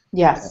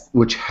 Yes.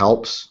 Which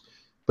helps.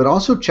 But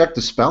also check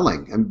the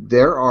spelling. And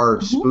there are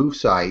spoof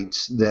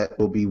sites that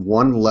will be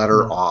one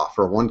letter off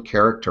or one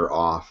character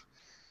off,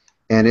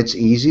 and it's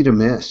easy to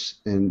miss.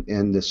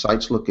 And the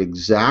sites look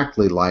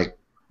exactly like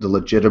the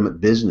legitimate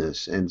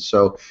business, and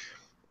so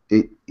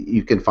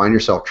you can find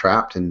yourself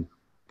trapped and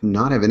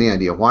not have any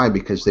idea why,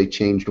 because they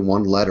changed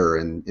one letter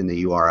in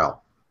the URL.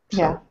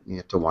 So you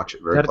have to watch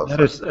it very closely.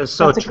 That is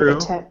so true.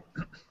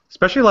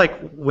 Especially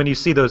like when you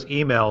see those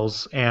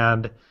emails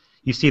and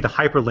you see the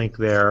hyperlink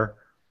there,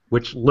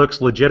 which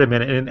looks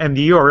legitimate, and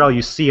the URL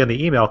you see in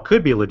the email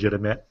could be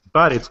legitimate,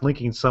 but it's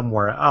linking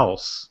somewhere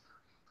else,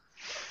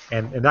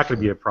 and that could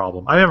be a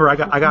problem. I remember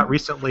I got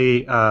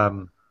recently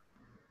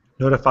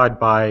notified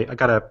by I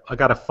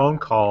got a phone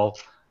call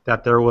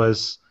that there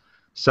was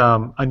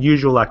some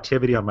unusual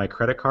activity on my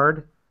credit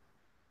card,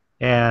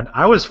 and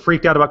I was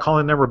freaked out about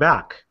calling the number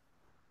back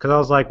because I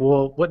was like,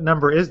 well, what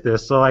number is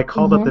this? So I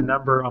called up the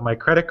number on my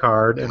credit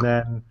card and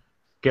then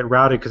get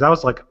routed because I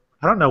was like,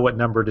 I don't know what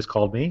number just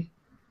called me.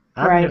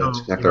 Right. That's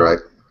exactly right.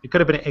 It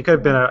could have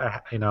been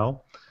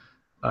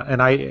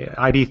an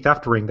ID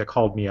theft ring that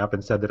called me up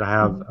and said that I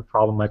have a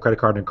problem with my credit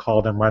card and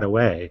called them right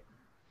away.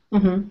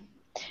 Mm-hmm.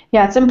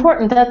 Yeah, it's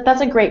important.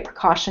 That's a great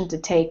precaution to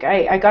take.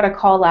 I got a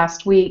call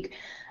last week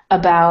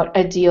about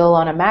a deal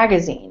on a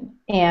magazine,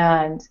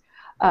 and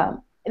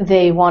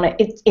they wanted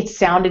it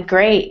sounded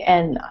great,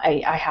 and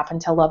I happen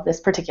to love this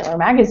particular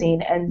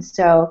magazine, and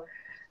so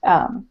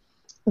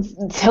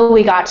until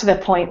we got to the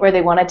point where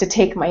they wanted to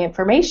take my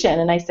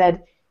information, and I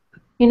said,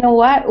 you know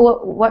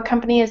what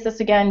company is this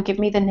again? Give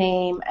me the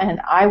name, and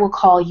I will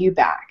call you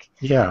back.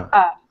 Yeah.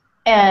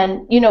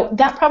 And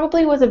that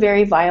probably was a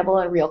very viable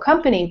and real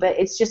company, but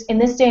it's just in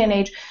this day and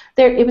age,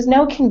 it was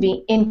no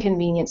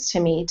inconvenience to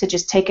me to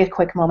just take a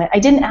quick moment. I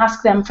didn't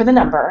ask them for the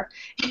number.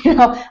 I'm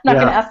not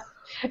going to ask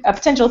a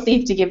potential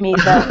thief to give me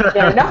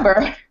their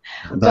number.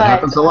 That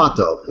happens a lot,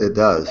 though. It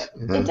does.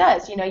 Yeah. It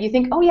does. You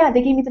think, oh yeah,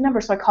 they gave me the number,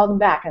 so I called them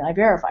back and I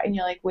verified. And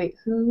you're like, wait,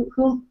 who?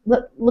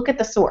 Look at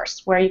the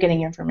source. Where are you getting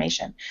your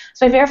information?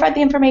 So I verified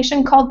the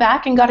information, called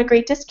back, and got a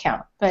great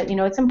discount. But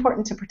it's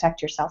important to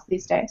protect yourself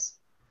these days.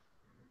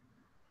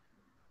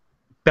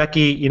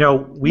 Becky,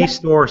 we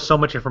store so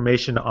much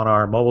information on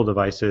our mobile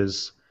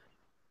devices.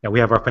 We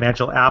have our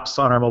financial apps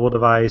on our mobile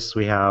device.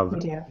 We have,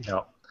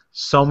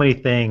 so many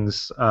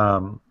things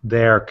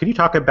there. Could you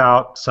talk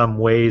about some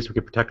ways we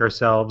could protect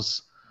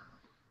ourselves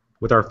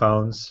with our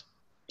phones?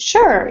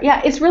 Sure.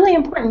 Yeah, it's really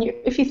important.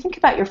 If you think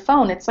about your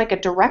phone, it's like a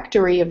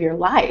directory of your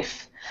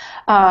life.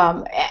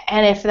 And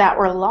if that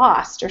were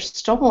lost or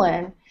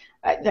stolen,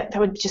 that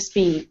would just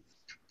be,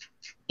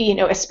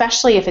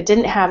 especially if it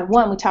didn't have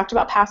we talked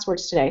about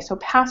passwords today. So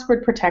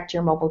password protect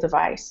your mobile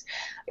device.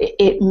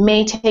 It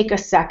may take a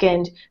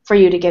second for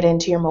you to get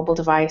into your mobile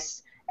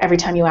device every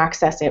time you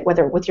access it,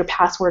 whether with your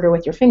password or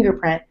with your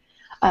fingerprint.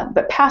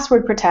 But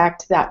password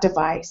protect that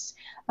device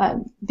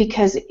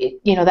because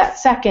that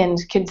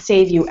second can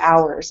save you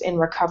hours in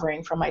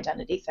recovering from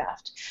identity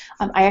theft.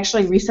 I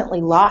actually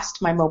recently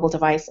lost my mobile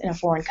device in a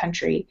foreign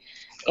country,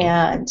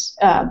 and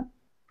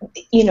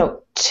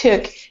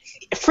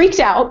freaked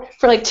out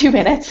for like 2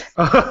 minutes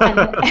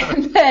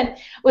and then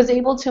was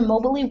able to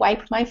mobily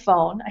wipe my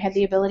phone. I had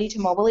the ability to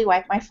mobily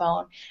wipe my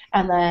phone,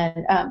 and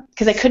then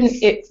because I couldn't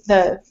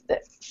the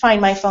find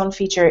my phone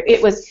feature,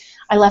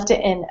 I left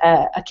it in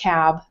a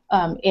cab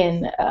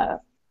in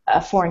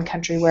a foreign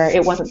country where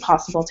it wasn't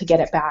possible to get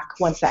it back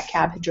once that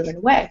cab had driven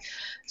away.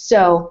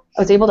 So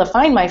I was able to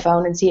find my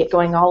phone and see it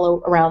going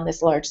all around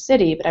this large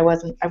city, but I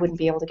wouldn't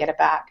be able to get it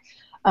back.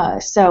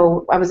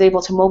 So I was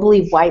able to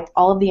mobily wipe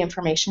all of the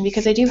information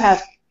because I do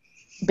have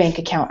bank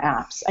account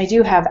apps. I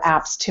do have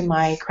apps to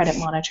my credit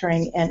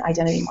monitoring and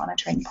identity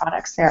monitoring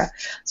products there.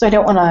 So I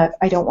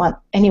don't want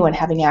anyone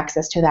having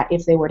access to that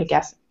if they were to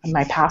guess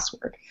my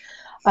password.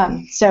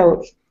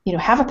 So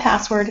have a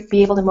password,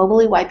 be able to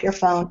mobily wipe your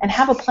phone, and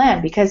have a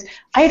plan, because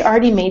I had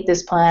already made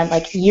this plan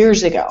like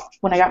years ago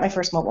when I got my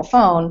first mobile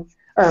phone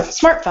or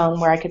smartphone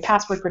where I could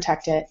password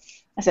protect it.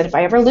 I said, if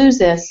I ever lose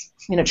this,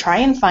 I'm going to try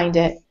and find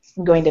it.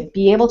 I'm going to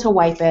be able to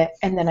wipe it,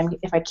 and then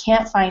if I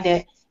can't find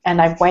it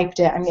and I've wiped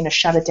it, I'm going to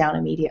shut it down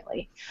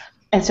immediately.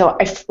 And so,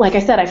 like I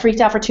said, I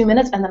freaked out for 2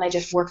 minutes, and then I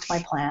just worked my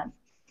plan.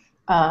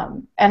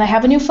 and I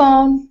have a new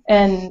phone,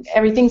 and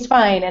everything's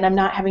fine, and I'm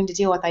not having to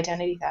deal with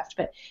identity theft.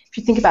 But if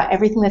you think about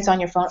everything that's on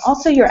your phone,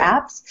 also your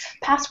apps,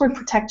 password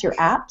protect your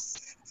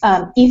apps,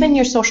 even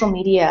your social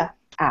media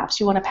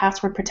apps. You want to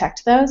password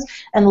protect those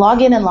and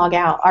log in and log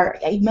out.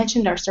 You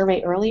mentioned our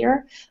survey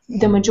earlier.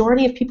 The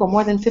majority of people,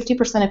 more than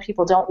 50% of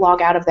people, don't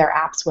log out of their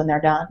apps when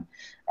they're done.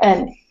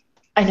 And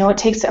I know it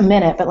takes a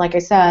minute, but like I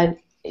said,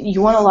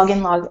 you want to log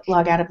in,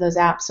 log out of those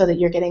apps so that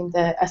you're getting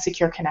a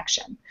secure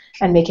connection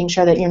and making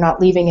sure that you're not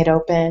leaving it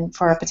open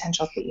for a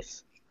potential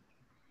thief.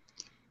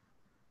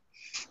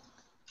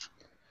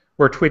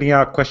 We're tweeting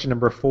out question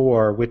number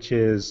 4, which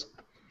is,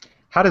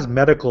 how does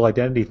medical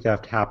identity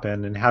theft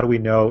happen, and how do we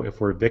know if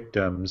we're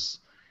victims?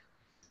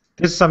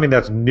 This is something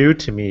that's new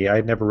to me. I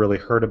had never really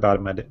heard about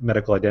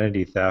medical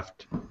identity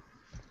theft.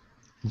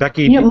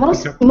 Becky,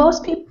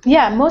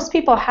 most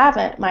people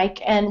haven't,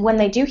 Mike. And when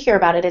they do hear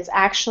about it, it's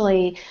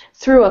actually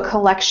through a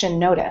collection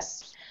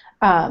notice,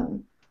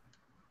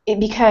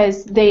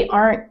 because they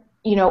aren't.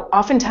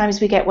 Oftentimes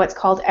we get what's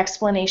called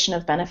explanation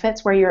of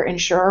benefits, where your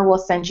insurer will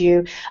send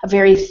you a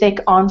very thick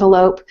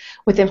envelope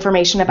with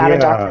information about a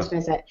doctor's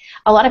visit.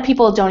 A lot of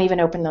people don't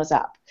even open those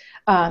up.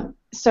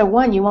 So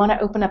one, you want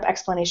to open up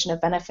explanation of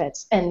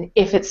benefits, and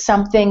if it's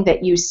something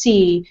that you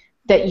see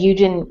that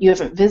you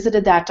haven't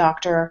visited that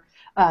doctor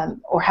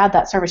or had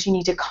that service, you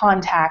need to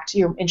contact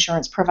your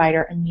insurance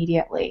provider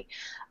immediately.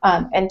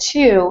 And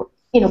two,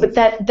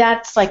 but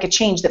that's like a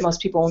change that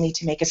most people will need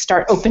to make, is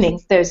start opening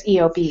those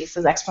EOBs,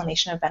 those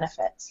explanation of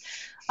benefits.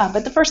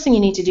 But the first thing you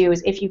need to do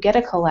is, if you get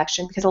a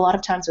collection, because a lot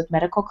of times with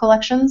medical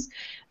collections,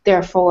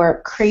 they're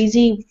for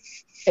crazy,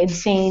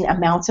 insane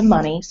amounts of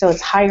money, so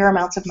it's higher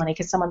amounts of money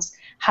because someone's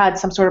had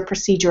some sort of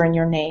procedure in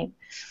your name.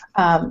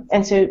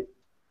 And so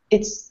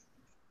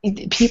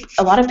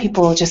a lot of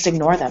people just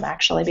ignore them,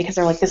 actually, because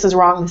they're like, this is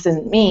wrong, this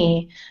isn't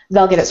me.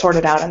 They'll get it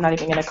sorted out. I'm not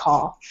even going to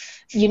call.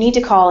 You need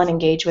to call and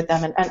engage with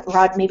them. And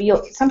Rod, maybe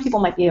some people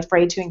might be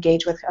afraid to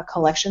engage with a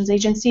collections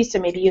agency, so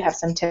maybe you have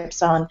some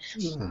tips on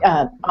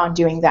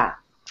doing that.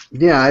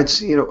 Yeah,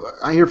 it's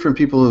I hear from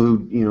people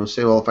who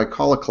say, well, if I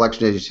call a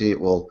collection agency, it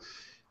will,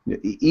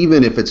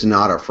 even if it's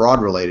not a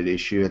fraud-related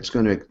issue, it's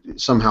going to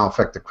somehow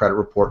affect the credit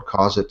report,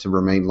 cause it to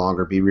remain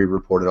longer, be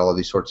re-reported, all of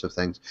these sorts of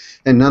things,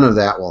 and none of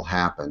that will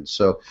happen.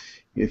 So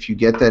if you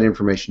get that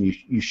information,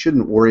 you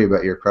shouldn't worry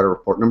about your credit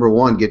report. Number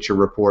one, get your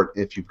report.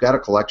 If you've got a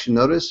collection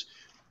notice,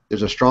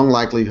 there's a strong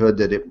likelihood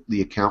that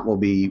the account will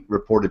be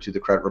reported to the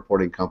credit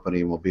reporting company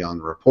and will be on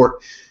the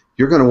report.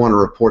 You're going to want to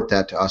report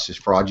that to us as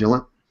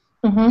fraudulent.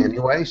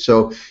 Anyway,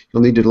 so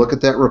you'll need to look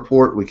at that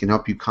report. We can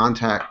help you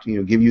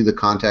give you the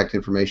contact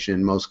information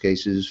in most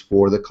cases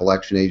for the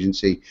collection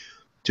agency,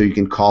 so you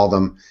can call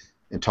them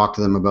and talk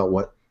to them about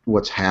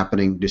what's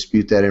happening,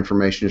 dispute that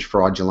information is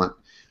fraudulent,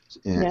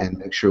 and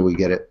make sure we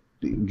get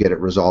it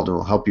resolved, and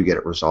we'll help you get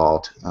it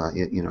resolved.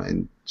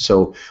 And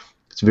so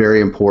it's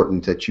very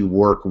important that you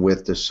work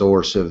with the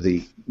source of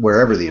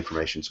wherever the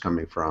information is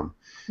coming from,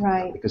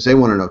 right? Because they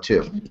want to know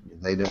too.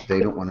 They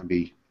don't want to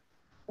be.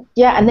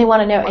 Yeah, and they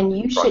want to know, and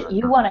you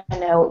want to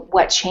know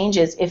what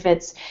changes if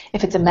it's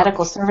a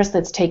medical service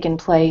that's taken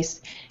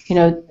place.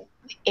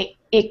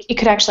 It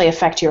could actually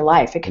affect your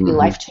life. It could be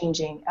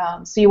life-changing.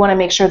 So you want to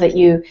make sure that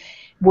you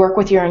work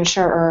with your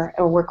insurer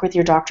or work with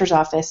your doctor's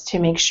office to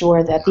make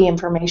sure that the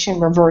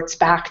information reverts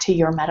back to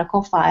your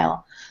medical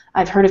file.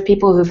 I've heard of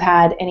people who've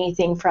had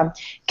anything from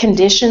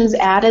conditions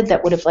added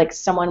that would have, like,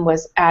 someone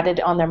was added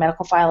on their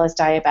medical file as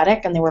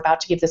diabetic, and they were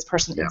about to give this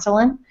person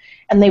insulin,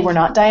 and they were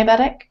not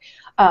diabetic.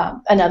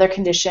 Another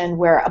condition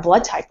where a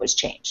blood type was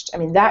changed. I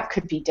mean, that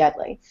could be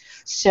deadly.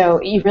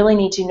 So you really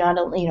need to not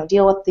only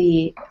deal with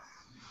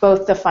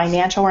both the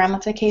financial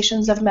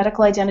ramifications of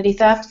medical identity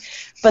theft,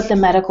 but the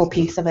medical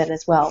piece of it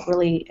as well.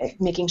 Really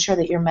making sure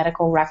that your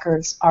medical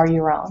records are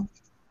your own.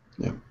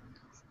 Yeah.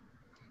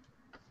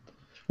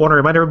 I want to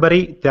remind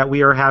everybody that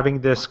we are having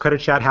this credit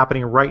chat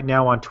happening right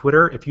now on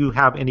Twitter. If you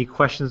have any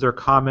questions or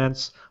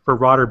comments for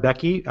Rod or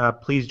Becky,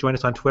 please join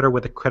us on Twitter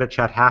with the credit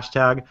chat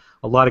hashtag.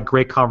 A lot of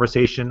great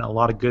conversation, a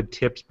lot of good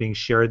tips being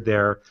shared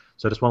there.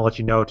 So I just want to let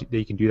you know that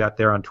you can do that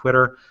there on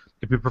Twitter.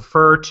 If you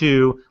prefer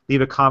to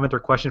leave a comment or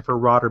question for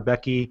Rod or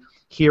Becky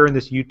here in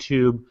this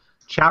YouTube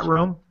chat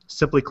room,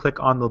 simply click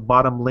on the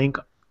bottom link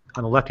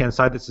on the left-hand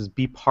side that says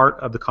 "Be part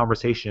of the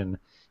conversation."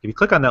 If you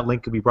click on that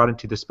link, you'll be brought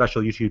into the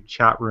special YouTube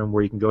chat room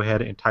where you can go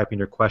ahead and type in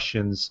your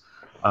questions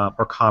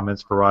or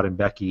comments for Rod and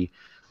Becky.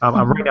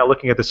 I'm right now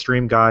looking at the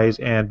stream, guys,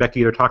 and Becky,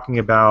 you're talking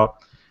about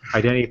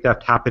identity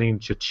theft happening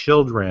to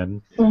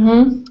children.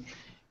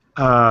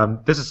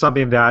 This is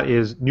something that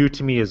is new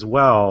to me as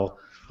well,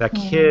 that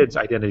kids'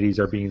 identities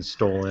are being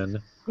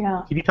stolen.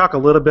 Yeah. Can you talk a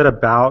little bit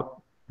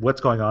about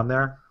what's going on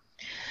there?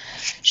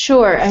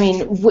 Sure. I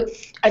mean,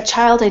 a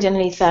child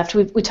identity theft,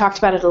 we talked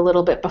about it a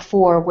little bit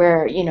before,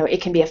 where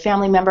it can be a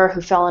family member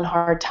who fell in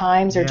hard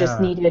times or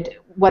just needed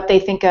what they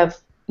think of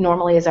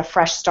normally as a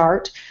fresh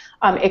start.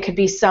 It could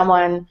be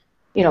someone,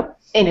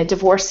 in a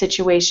divorce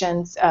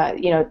situations,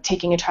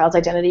 taking a child's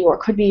identity, or it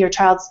could be your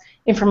child's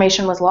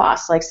information was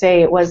lost. Like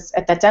say it was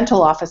at that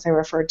dental office I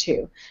referred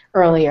to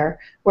earlier,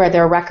 where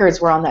their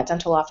records were on that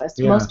dental office.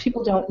 Yeah. Most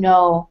people don't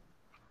know.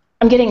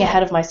 I'm getting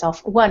ahead of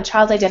myself. One,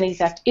 child identity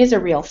theft is a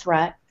real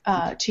threat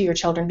to your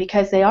children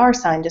because they are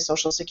assigned a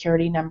Social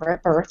Security number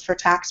at birth for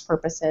tax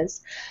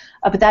purposes.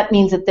 But that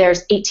means that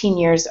there's 18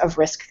 years of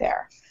risk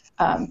there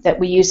that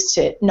we used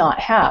to not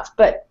have.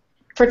 But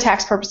for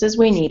tax purposes,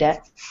 we need it,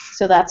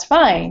 so that's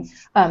fine.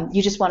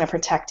 You just want to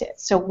protect it.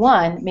 So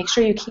one, make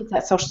sure you keep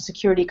that Social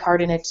Security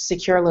card in a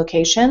secure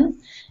location,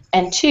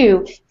 and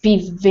two,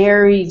 be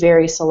very,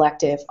 very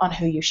selective on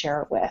who you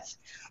share it with.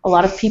 A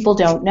lot of people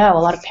don't know, a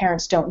lot of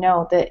parents don't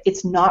know that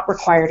it's not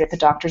required at the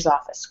doctor's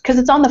office because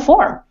it's on the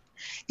form.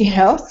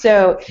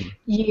 So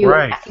you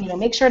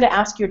make sure to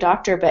ask your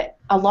doctor, but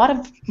a lot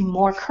of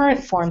more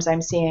current forms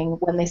I'm seeing,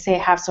 when they say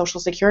have Social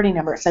Security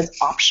number, it says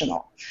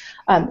optional.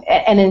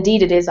 And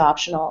indeed it is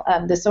optional.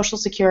 The Social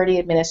Security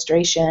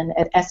Administration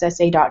at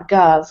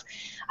ssa.gov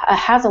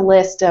has a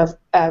list of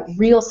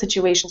real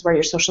situations where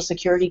your Social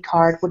Security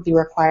card would be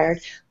required.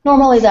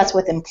 Normally that's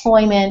with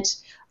employment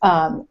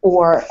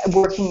or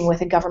working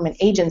with a government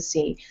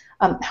agency.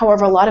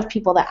 However, a lot of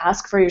people that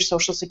ask for your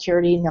Social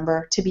Security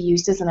number to be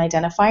used as an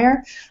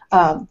identifier,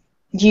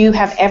 you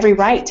have every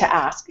right to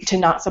ask to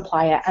not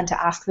supply it and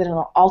to ask that an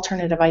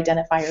alternative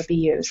identifier be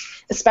used,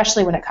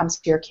 especially when it comes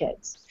to your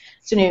kids.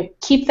 So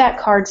keep that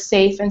card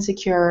safe and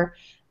secure,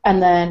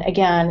 and then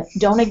again,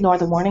 don't ignore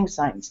the warning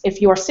signs. If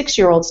your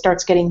 6-year-old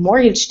starts getting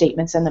mortgage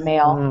statements in the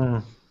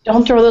mail,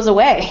 don't throw those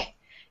away.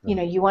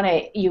 You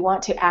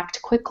want to act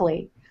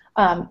quickly.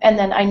 And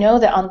then I know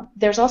that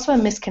there's also a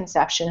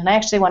misconception, and I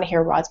actually want to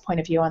hear Rod's point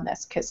of view on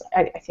this because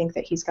I think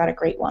that he's got a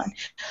great one,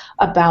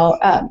 about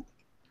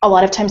a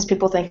lot of times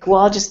people think, well,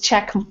 I'll just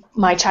check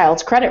my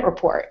child's credit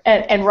report.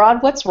 And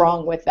Rod, what's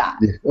wrong with that?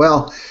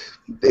 Well,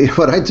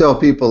 what I tell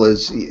people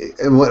is,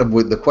 and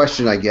what the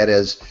question I get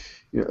is,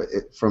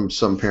 from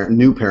some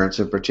new parents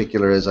in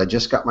particular, is I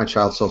just got my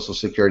child's Social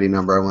Security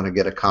number. I want to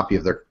get a copy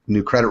of their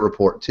new credit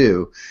report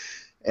too.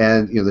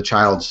 And the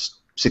child's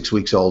 6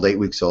 weeks old, 8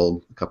 weeks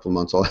old, a couple of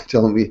months old. I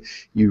tell them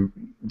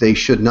they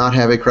should not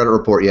have a credit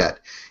report yet.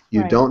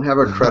 You don't have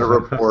a credit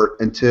report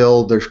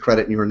until there's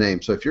credit in your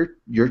name. So if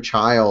your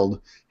child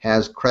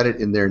has credit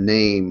in their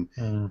name,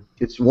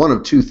 it's one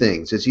of two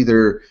things. It's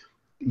either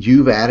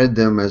you've added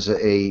them as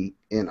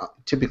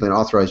typically an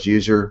authorized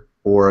user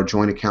or a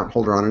joint account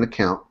holder on an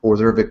account, or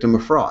they're a victim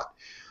of fraud.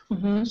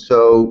 Mm-hmm.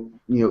 So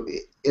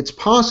it's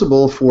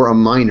possible for a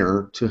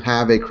minor to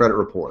have a credit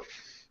report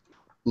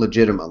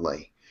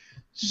legitimately.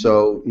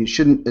 So it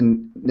shouldn't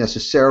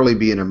necessarily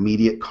be an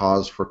immediate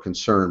cause for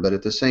concern, but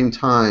at the same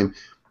time,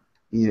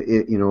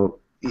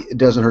 it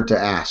doesn't hurt to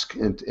ask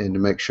and to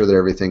make sure that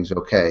everything's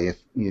okay.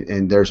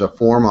 And there's a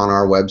form on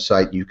our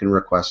website. You can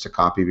request a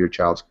copy of your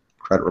child's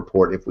credit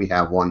report if we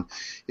have one.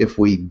 If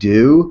we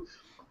do,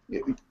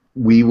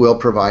 we will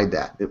provide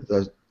that.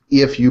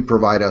 If you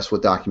provide us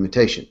with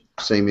documentation,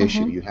 same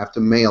issue. You have to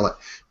mail it.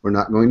 We're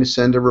not going to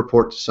send a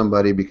report to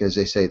somebody because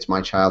they say it's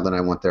my child and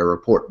I want their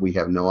report. We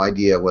have no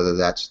idea whether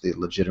that's the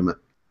legitimate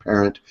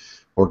parent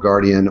or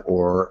guardian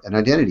or an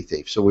identity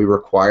thief. So we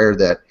require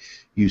that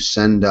you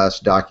send us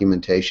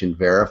documentation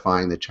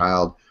verifying the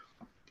child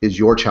is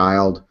your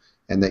child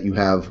and that you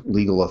have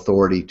legal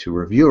authority to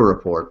review a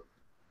report.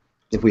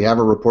 If we have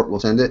a report, we'll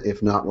send it.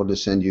 If not, we'll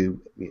just send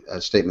you a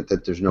statement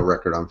that there's no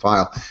record on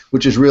file,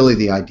 which is really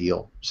the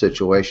ideal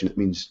situation. It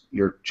means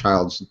your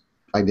child's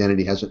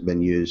identity hasn't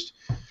been used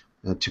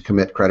to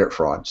commit credit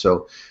fraud.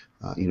 So,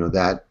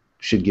 that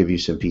should give you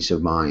some peace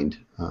of mind.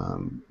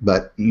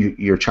 But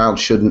your child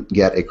shouldn't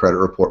get a credit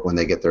report when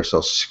they get their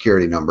Social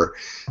Security number,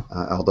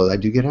 although I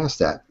do get asked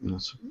that.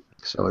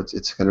 So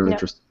it's kind of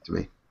interesting to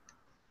me.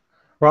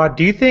 Rod,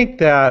 do you think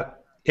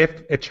that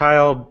if a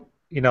child,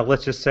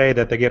 let's just say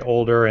that they get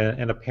older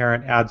and a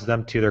parent adds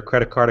them to their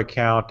credit card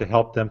account to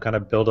help them kind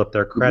of build up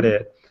their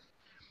credit,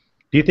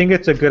 do you think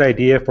it's a good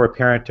idea for a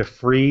parent to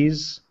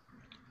freeze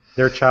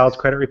their child's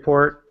credit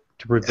report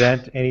to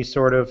prevent any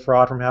sort of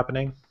fraud from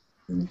happening?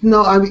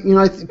 No, I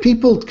think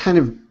people kind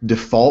of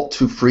default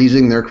to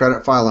freezing their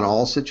credit file in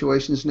all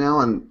situations now,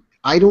 and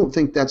I don't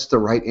think that's the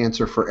right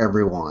answer for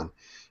everyone.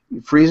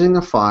 Freezing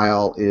a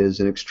file is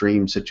an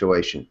extreme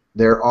situation.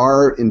 There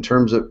are,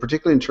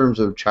 particularly in terms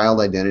of child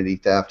identity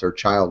theft or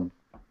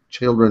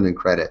children and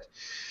credit.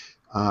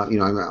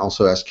 I'm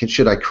also asked,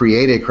 should I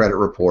create a credit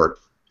report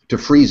to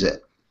freeze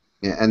it?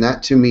 And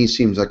that to me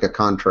seems like a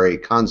contrary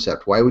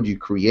concept. Why would you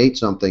create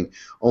something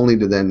only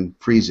to then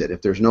freeze it?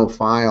 If there's no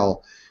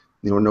file,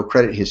 no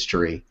credit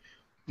history,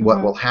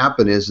 what will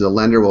happen is the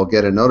lender will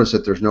get a notice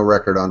that there's no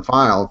record on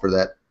file for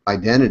that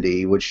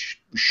identity,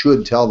 which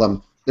should tell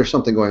them there's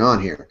something going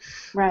on here.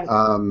 Right.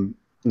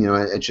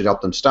 It should help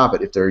them stop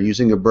it. If they're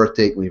using a birth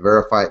date and we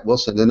verify it, we'll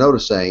send a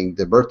notice saying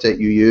the birth date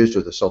you used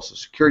or the Social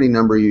Security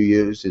number you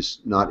used is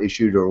not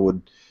issued or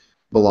would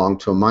belong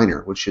to a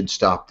minor, which should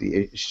stop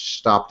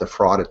the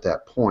fraud at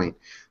that point.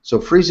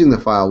 So freezing the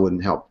file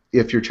wouldn't help.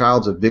 If your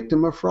child's a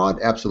victim of fraud,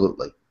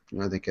 absolutely.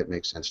 I think it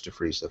makes sense to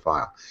freeze the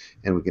file,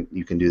 and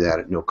you can do that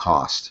at no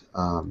cost.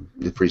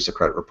 You freeze the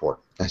credit report.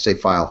 I say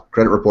file,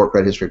 credit report,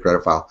 credit history,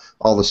 credit file,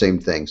 all the same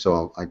thing.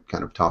 So I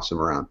kind of toss them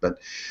around, but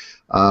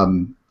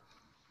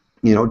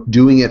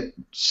doing it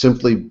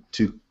simply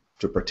to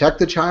protect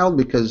the child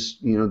because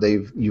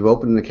you've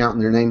opened an account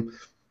in their name,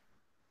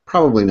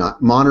 probably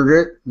not.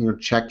 Monitor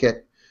it, check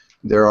it.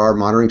 There are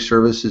monitoring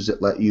services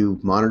that let you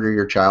monitor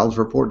your child's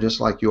report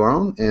just like your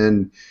own,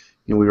 and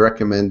we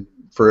recommend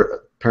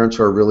for parents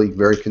who are really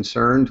very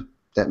concerned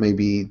that may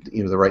be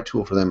the right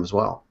tool for them as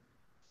well.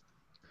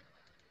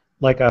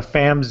 Like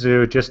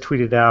FAMZoo just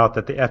tweeted out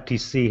that the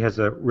FTC has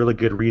a really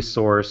good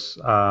resource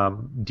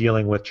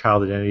dealing with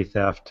child identity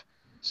theft.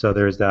 So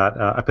there's that.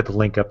 I put the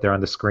link up there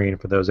on the screen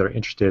for those that are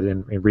interested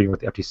in reading what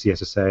the FTC has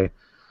to say.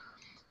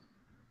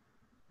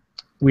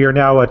 We are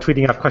now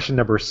tweeting out question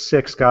number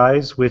 6,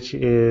 guys, which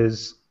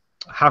is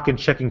how can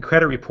checking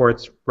credit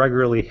reports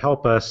regularly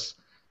help us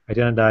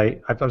identify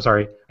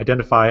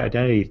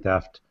identity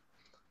theft?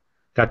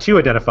 Got 2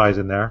 identifies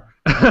in there.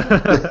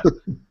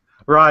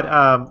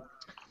 Rod,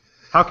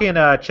 how can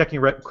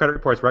checking credit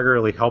reports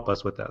regularly help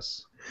us with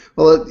this?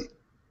 Well,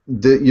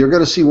 you're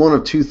going to see one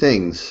of 2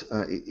 things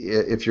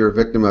if you're a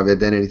victim of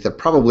identity theft,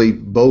 probably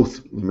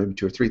both, maybe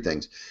 2 or 3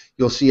 things.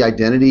 You'll see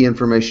identity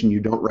information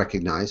you don't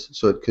recognize,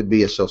 so it could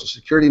be a social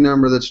security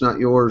number that's not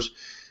yours,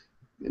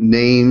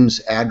 names,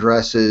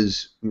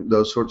 addresses,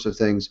 those sorts of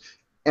things,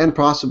 and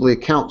possibly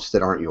accounts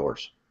that aren't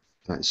yours.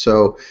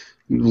 So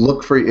you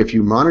look for, if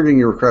you're monitoring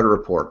your credit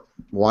report,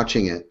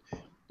 watching it,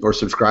 or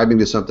subscribing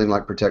to something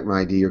like Protect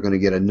My ID, you're going to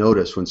get a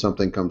notice when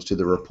something comes to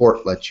the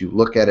report, lets you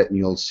look at it, and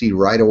you'll see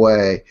right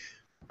away,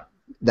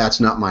 that's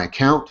not my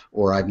account,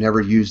 or I've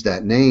never used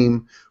that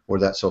name, or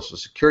that social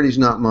security is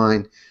not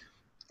mine.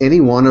 Any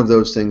one of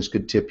those things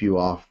could tip you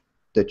off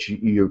that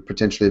you're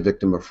potentially a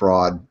victim of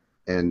fraud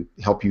and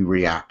help you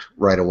react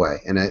right away.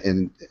 And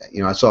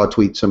I saw a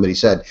tweet, somebody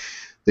said,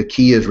 the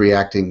key is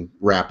reacting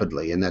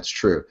rapidly, and that's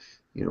true.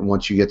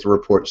 Once you get the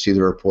report, see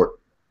the report,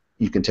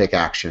 you can take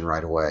action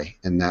right away,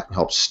 and that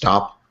helps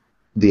stop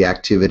the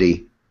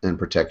activity and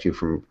protect you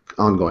from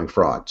ongoing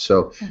fraud.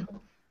 So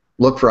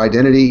look for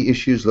identity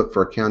issues, look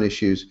for account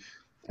issues,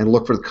 and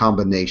look for the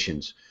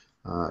combinations.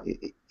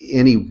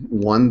 Any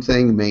one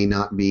thing may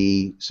not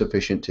be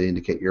sufficient to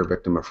indicate you're a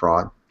victim of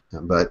fraud,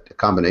 but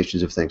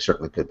combinations of things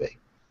certainly could be.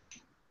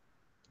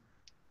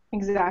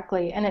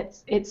 Exactly, and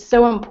it's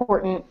so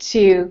important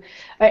to,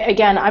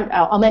 again,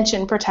 I'll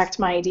mention Protect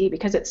My ID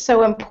because it's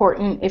so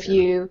important if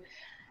you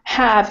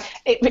have,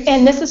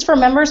 and this is for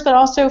members, but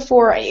also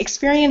for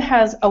Experian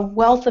has a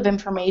wealth of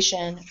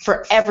information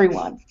for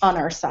everyone on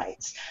our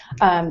sites.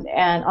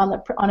 And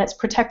on its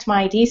Protect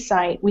My ID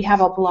site, we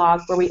have a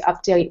blog where we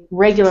update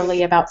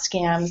regularly about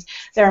scams.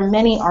 There are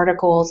many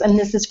articles, and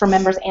this is for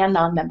members and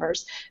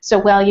non-members.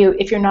 So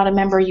if you're not a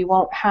member, you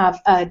won't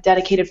have a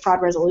dedicated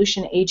fraud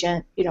resolution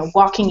agent,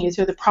 walking you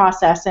through the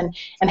process and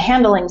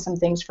handling some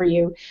things for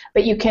you.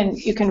 But you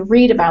can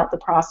read about the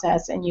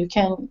process, and you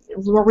can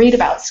read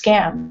about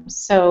scams.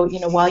 So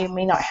while you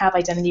may not have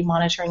identity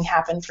monitoring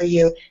happen for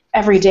you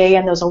every day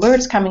and those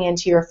alerts coming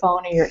into your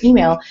phone or your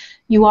email,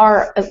 you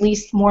are at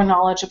least more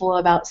knowledgeable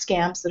about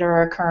scams that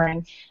are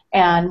occurring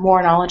and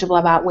more knowledgeable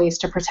about ways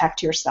to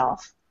protect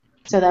yourself.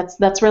 So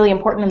that's really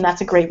important, and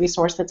that's a great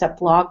resource that's at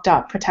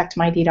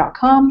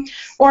blog.protectmyd.com,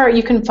 or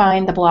you can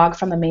find the blog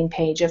from the main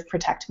page of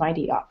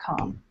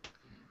protectmyd.com.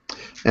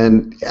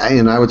 And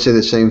I would say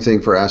the same thing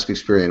for Ask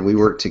Experian. We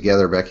work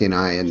together, Becky and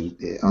I, on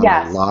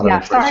a lot of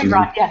information. Sorry,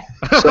 Rod, yes.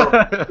 So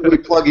we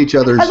plug each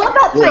other's. I love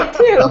that site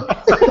too.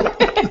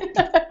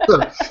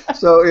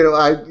 So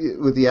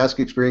with the Ask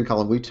Experian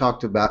column, we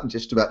talked about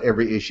just about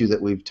every issue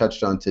that we've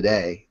touched on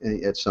today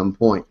at some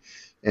point,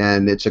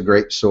 and it's a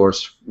great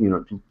source.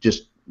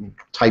 Just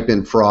type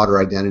in fraud or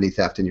identity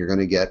theft, and you're going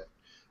to get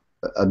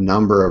a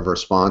number of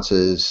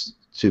responses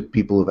to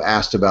people who've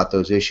asked about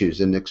those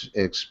issues and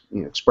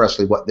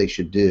expressly what they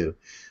should do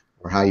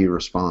or how you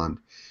respond.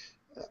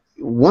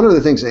 One of the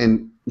things,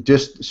 and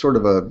just sort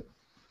of an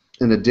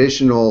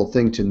additional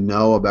thing to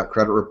know about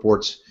credit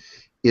reports,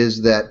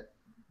 is that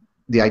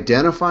the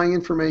identifying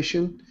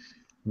information,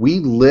 we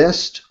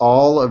list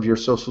all of your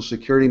social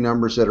security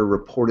numbers that are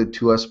reported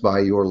to us by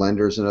your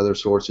lenders and other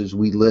sources.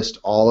 We list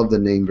all of the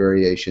name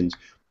variations.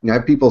 I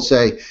have people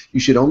say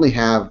you should only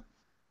have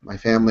my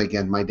family,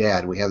 again, my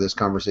dad, we have this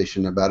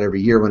conversation about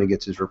every year when he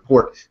gets his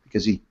report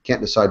because he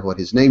can't decide what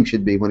his name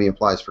should be when he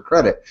applies for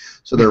credit.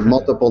 So there are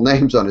multiple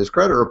names on his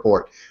credit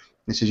report.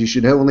 He says you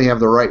should only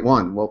have the right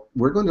one. Well,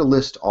 we're going to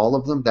list all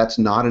of them. That's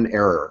not an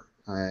error.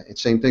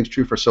 Same thing's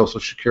true for social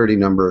security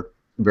number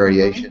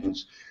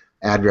variations,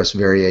 address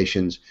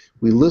variations.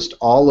 We list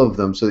all of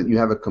them so that you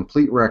have a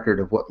complete record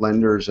of what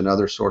lenders and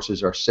other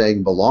sources are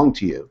saying belong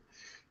to you,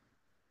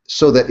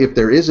 so that if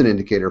there is an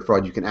indicator of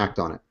fraud, you can act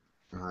on it.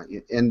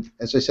 And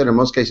as I said, in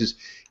most cases,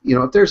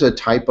 if there's a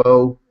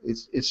typo,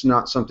 it's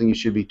not something you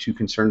should be too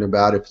concerned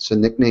about. If it's a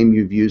nickname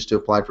you've used to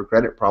apply for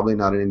credit, probably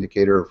not an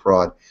indicator of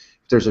fraud.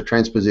 If there's a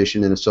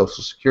transposition in a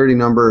social security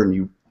number and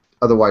you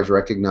otherwise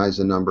recognize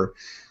the number,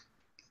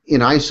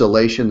 in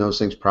isolation, those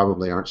things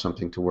probably aren't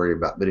something to worry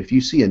about. But if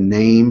you see a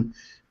name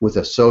with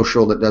a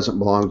social that doesn't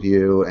belong to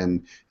you,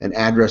 and an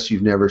address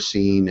you've never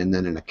seen, and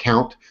then an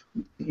account,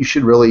 you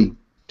should really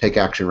take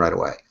action right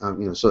away.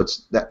 So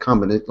it's that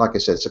like I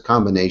said, it's a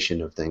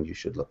combination of things you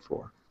should look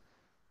for.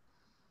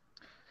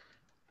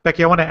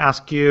 Becky, I want to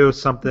ask you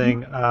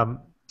something.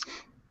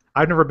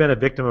 I've never been a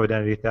victim of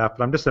identity theft,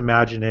 but I'm just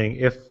imagining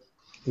if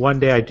one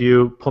day I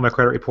do pull my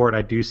credit report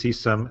and I do see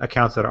some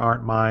accounts that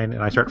aren't mine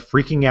and I start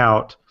freaking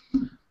out,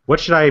 what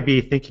should I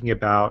be thinking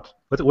about?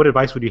 What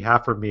advice would you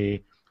have for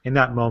me in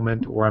that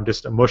moment where I'm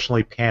just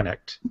emotionally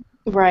panicked?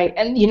 Right,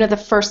 and the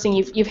first thing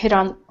you've hit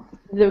on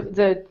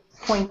the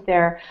point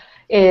there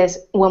is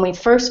when we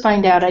first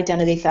find out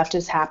identity theft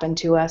has happened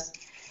to us,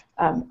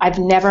 I've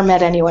never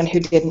met anyone who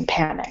didn't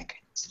panic.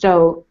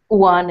 So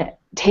one,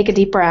 take a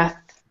deep breath,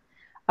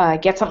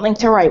 get something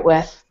to write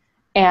with,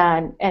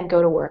 and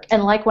go to work.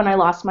 And like when I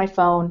lost my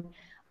phone,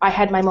 I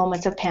had my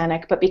moments of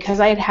panic, but because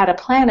I had a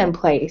plan in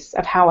place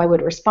of how I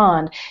would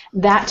respond,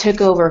 that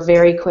took over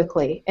very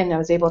quickly, and I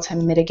was able to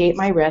mitigate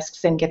my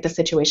risks and get the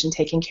situation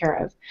taken care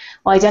of.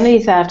 Well,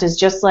 identity theft is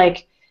just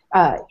like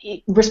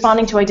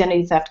responding to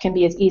identity theft can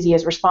be as easy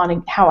as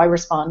how I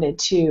responded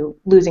to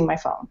losing my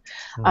phone.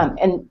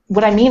 And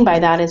what I mean by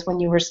that is when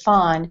you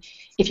respond,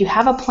 if you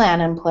have a plan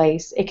in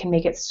place, it can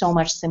make it so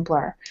much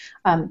simpler.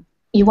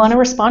 You want to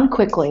respond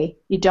quickly.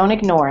 You don't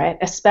ignore it,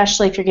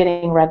 especially if you're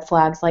getting red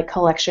flags like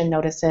collection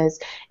notices,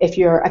 if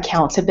your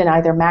accounts have been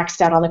either maxed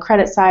out on the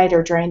credit side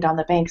or drained on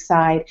the bank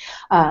side,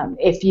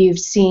 if you've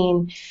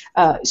seen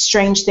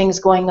strange things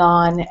going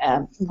on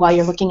while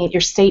you're looking at your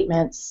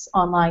statements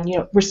online,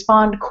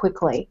 respond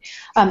quickly.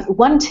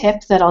 One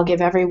tip that I'll give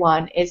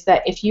everyone is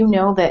that if you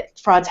know that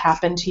fraud's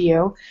happened to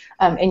you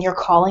and you're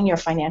calling your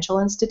financial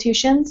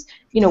institutions,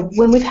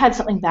 when we've had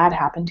something bad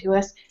happen to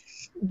us,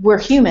 we're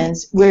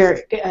humans,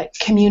 we're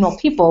communal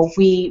people,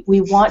 we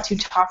want to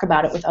talk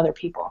about it with other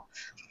people.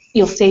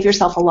 You'll save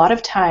yourself a lot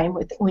of time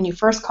when you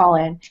first call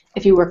in.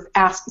 If you were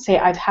asked, say,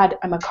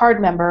 I'm a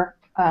card member,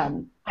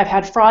 I've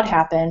had fraud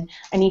happen,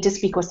 I need to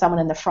speak with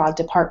someone in the fraud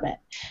department.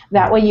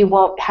 That way you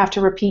won't have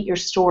to repeat your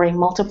story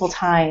multiple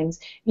times,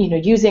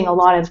 using a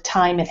lot of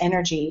time and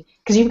energy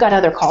because you've got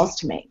other calls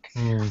to make.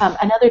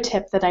 Another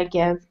tip that I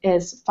give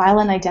is file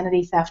an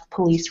identity theft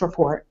police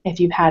report if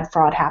you've had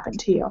fraud happen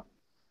to you.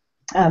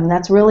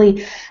 That's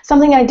really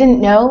something I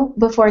didn't know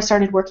before I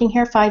started working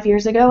here 5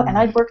 years ago, and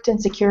I'd worked in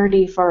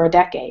security for a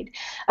decade.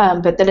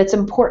 But that it's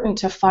important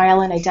to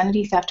file an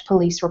identity theft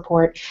police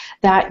report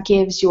that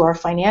gives your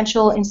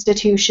financial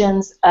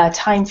institutions a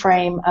time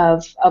frame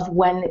of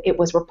when it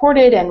was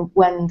reported and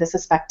when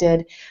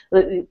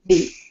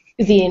the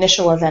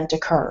initial event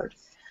occurred.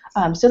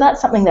 So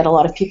that's something that a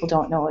lot of people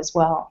don't know as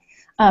well.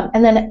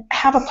 And then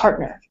have a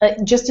partner.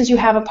 Just as you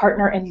have a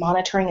partner in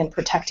monitoring and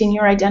protecting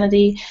your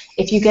identity,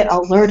 if you get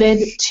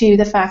alerted to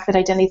the fact that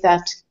identity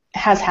theft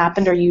has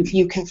happened or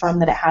you confirm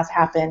that it has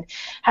happened,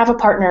 have a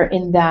partner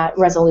in that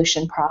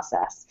resolution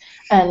process.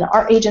 And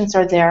our agents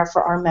are there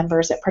for our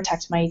members at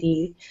Protect My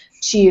ID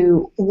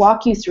to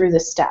walk you through the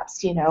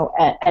steps,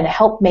 and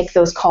help make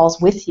those calls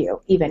with you,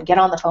 even get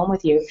on the phone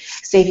with you,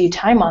 save you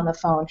time on the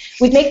phone.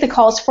 We'd make the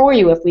calls for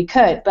you if we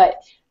could, but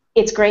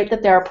it's great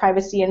that there are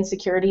privacy and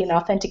security and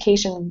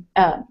authentication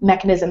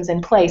mechanisms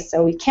in place,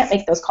 so we can't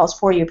make those calls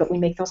for you, but we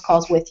make those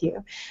calls with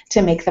you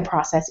to make the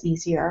process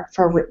easier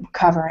for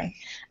recovering.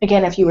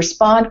 Again, if you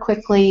respond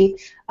quickly,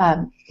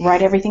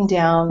 write everything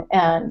down,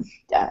 and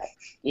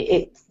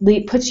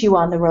it puts you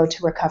on the road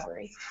to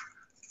recovery.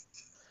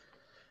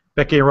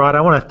 Becky and Rod,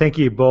 I want to thank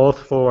you both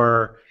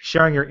for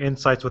sharing your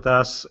insights with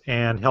us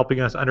and helping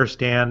us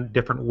understand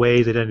different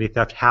ways identity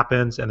theft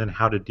happens and then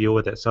how to deal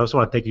with it. So I just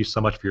want to thank you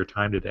so much for your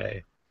time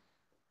today.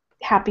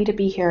 Happy to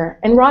be here.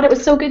 And Rod, it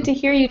was so good to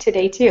hear you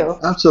today, too.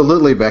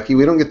 Absolutely, Becky.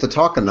 We don't get to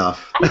talk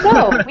enough. I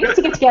know. We have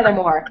to get together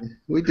more.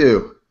 We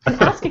do.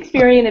 And Ask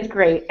Experian is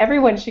great.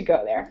 Everyone should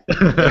go there.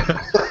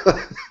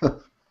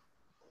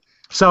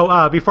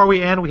 So before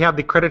we end, we have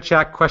the Credit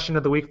Chat question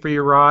of the week for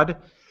you, Rod.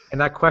 And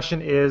that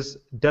question is,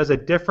 does a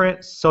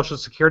different Social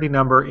Security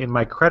number in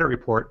my credit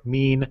report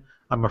mean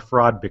I'm a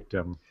fraud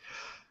victim?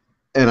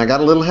 And I got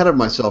a little ahead of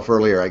myself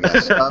earlier, I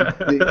guess.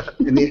 Not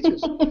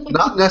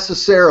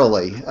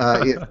necessarily.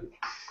 One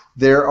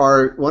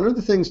of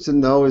the things to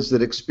know is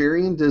that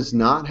Experian does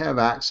not have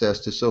access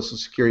to Social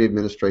Security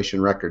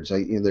Administration records.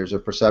 There's a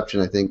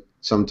perception, I think,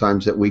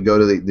 sometimes that we go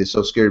to the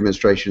Social Security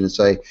Administration and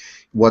say,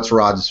 what's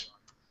Rod's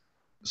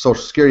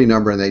Social Security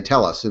number, and they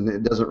tell us, and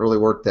it doesn't really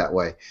work that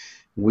way.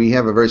 We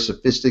have a very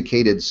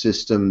sophisticated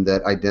system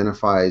that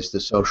identifies the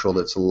social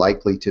that's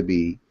likely to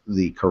be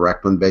the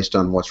correct one based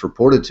on what's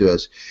reported to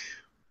us.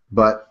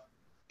 But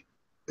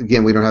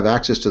again, we don't have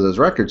access to those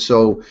records,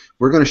 so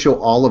we're going to show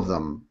all of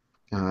them.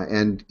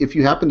 And if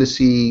you happen to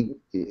see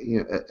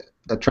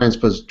a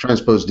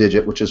transposed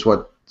digit, which is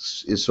what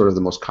is sort of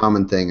the most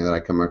common thing that I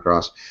come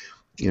across,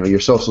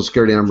 your Social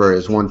Security number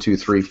is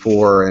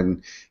 1234,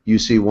 and you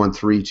see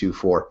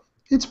 1324.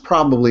 It's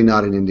probably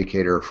not an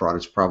indicator of fraud.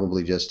 It's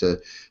probably just a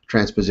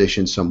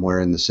transposition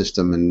somewhere in the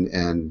system,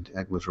 and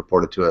it was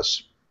reported to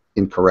us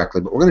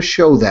incorrectly. But we're going to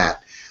show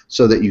that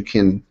so that you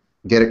can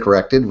get it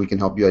corrected. We can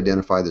help you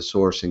identify the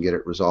source and get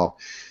it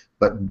resolved.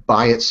 But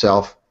by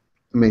itself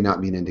may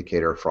not be an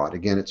indicator of fraud.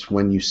 Again, it's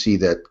when you see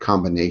that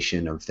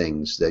combination of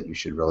things that you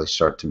should really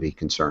start to be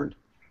concerned.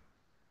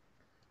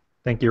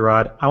 Thank you,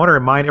 Rod. I want to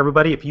remind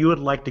everybody, if you would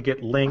like to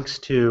get links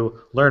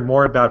to learn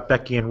more about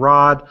Becky and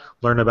Rod,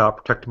 learn about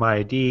Protect My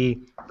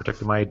ID,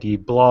 Protect My ID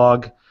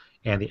blog,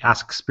 and the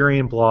Ask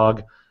Experian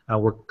blog,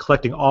 we're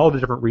collecting all the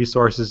different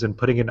resources and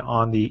putting it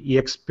on the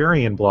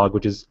eXperian blog,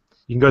 which is,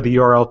 you can go to the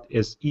URL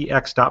is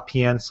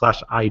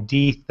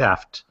ex.pn/ID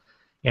theft,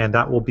 and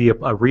that will be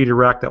a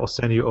redirect that will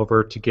send you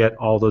over to get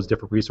all those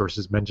different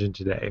resources mentioned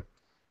today.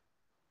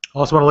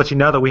 Also want to let you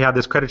know that we have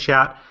this credit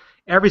chat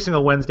every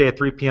single Wednesday at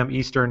 3 p.m.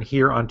 Eastern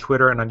here on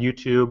Twitter and on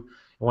YouTube.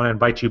 I want to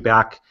invite you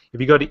back.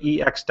 If you go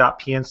to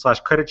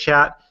ex.pn/credit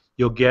chat,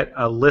 you'll get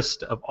a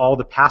list of all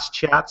the past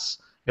chats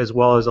as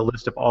well as a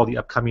list of all the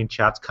upcoming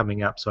chats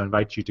coming up. So I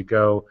invite you to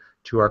go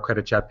to our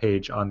credit chat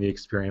page on the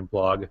Experian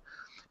blog.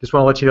 Just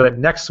want to let you know that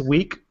next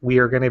week we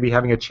are going to be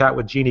having a chat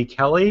with Jeannie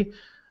Kelly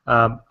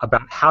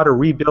about how to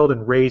rebuild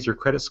and raise your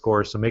credit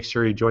score. So make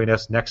sure you join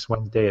us next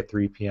Wednesday at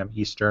 3 p.m.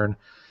 Eastern.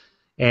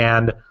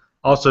 And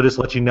also, just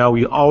to let you know,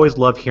 we always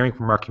love hearing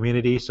from our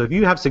community. So if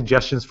you have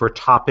suggestions for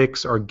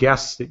topics or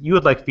guests that you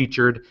would like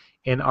featured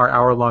in our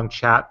hour-long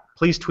chat,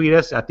 please tweet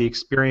us at the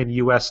Experian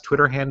US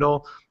Twitter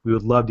handle. We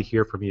would love to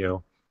hear from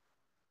you.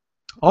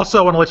 Also,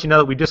 I want to let you know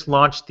that we just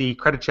launched the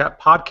Credit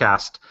Chat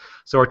podcast.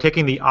 So we're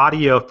taking the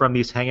audio from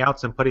these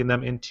Hangouts and putting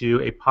them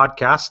into a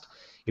podcast.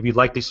 If you'd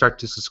like to start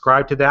to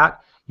subscribe to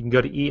that, you can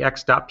go to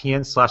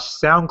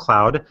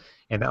ex.pn/SoundCloud,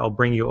 and that will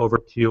bring you over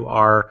to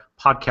our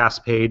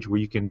podcast page where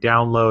you can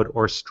download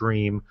or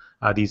stream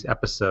these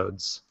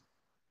episodes.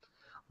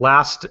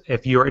 Last,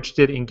 if you're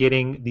interested in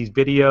getting these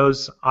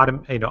videos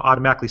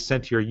automatically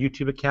sent to your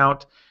YouTube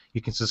account,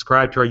 you can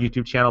subscribe to our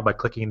YouTube channel by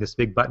clicking this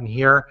big button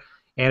here.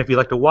 And if you'd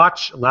like to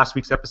watch last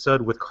week's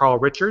episode with Carl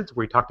Richards,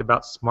 where he talked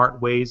about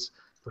smart ways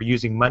for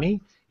using money,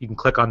 you can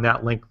click on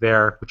that link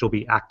there, which will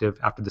be active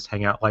after this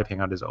live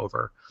Hangout is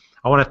over.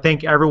 I want to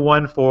thank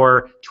everyone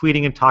for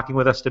tweeting and talking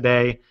with us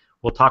today.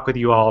 We'll talk with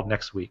you all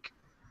next week.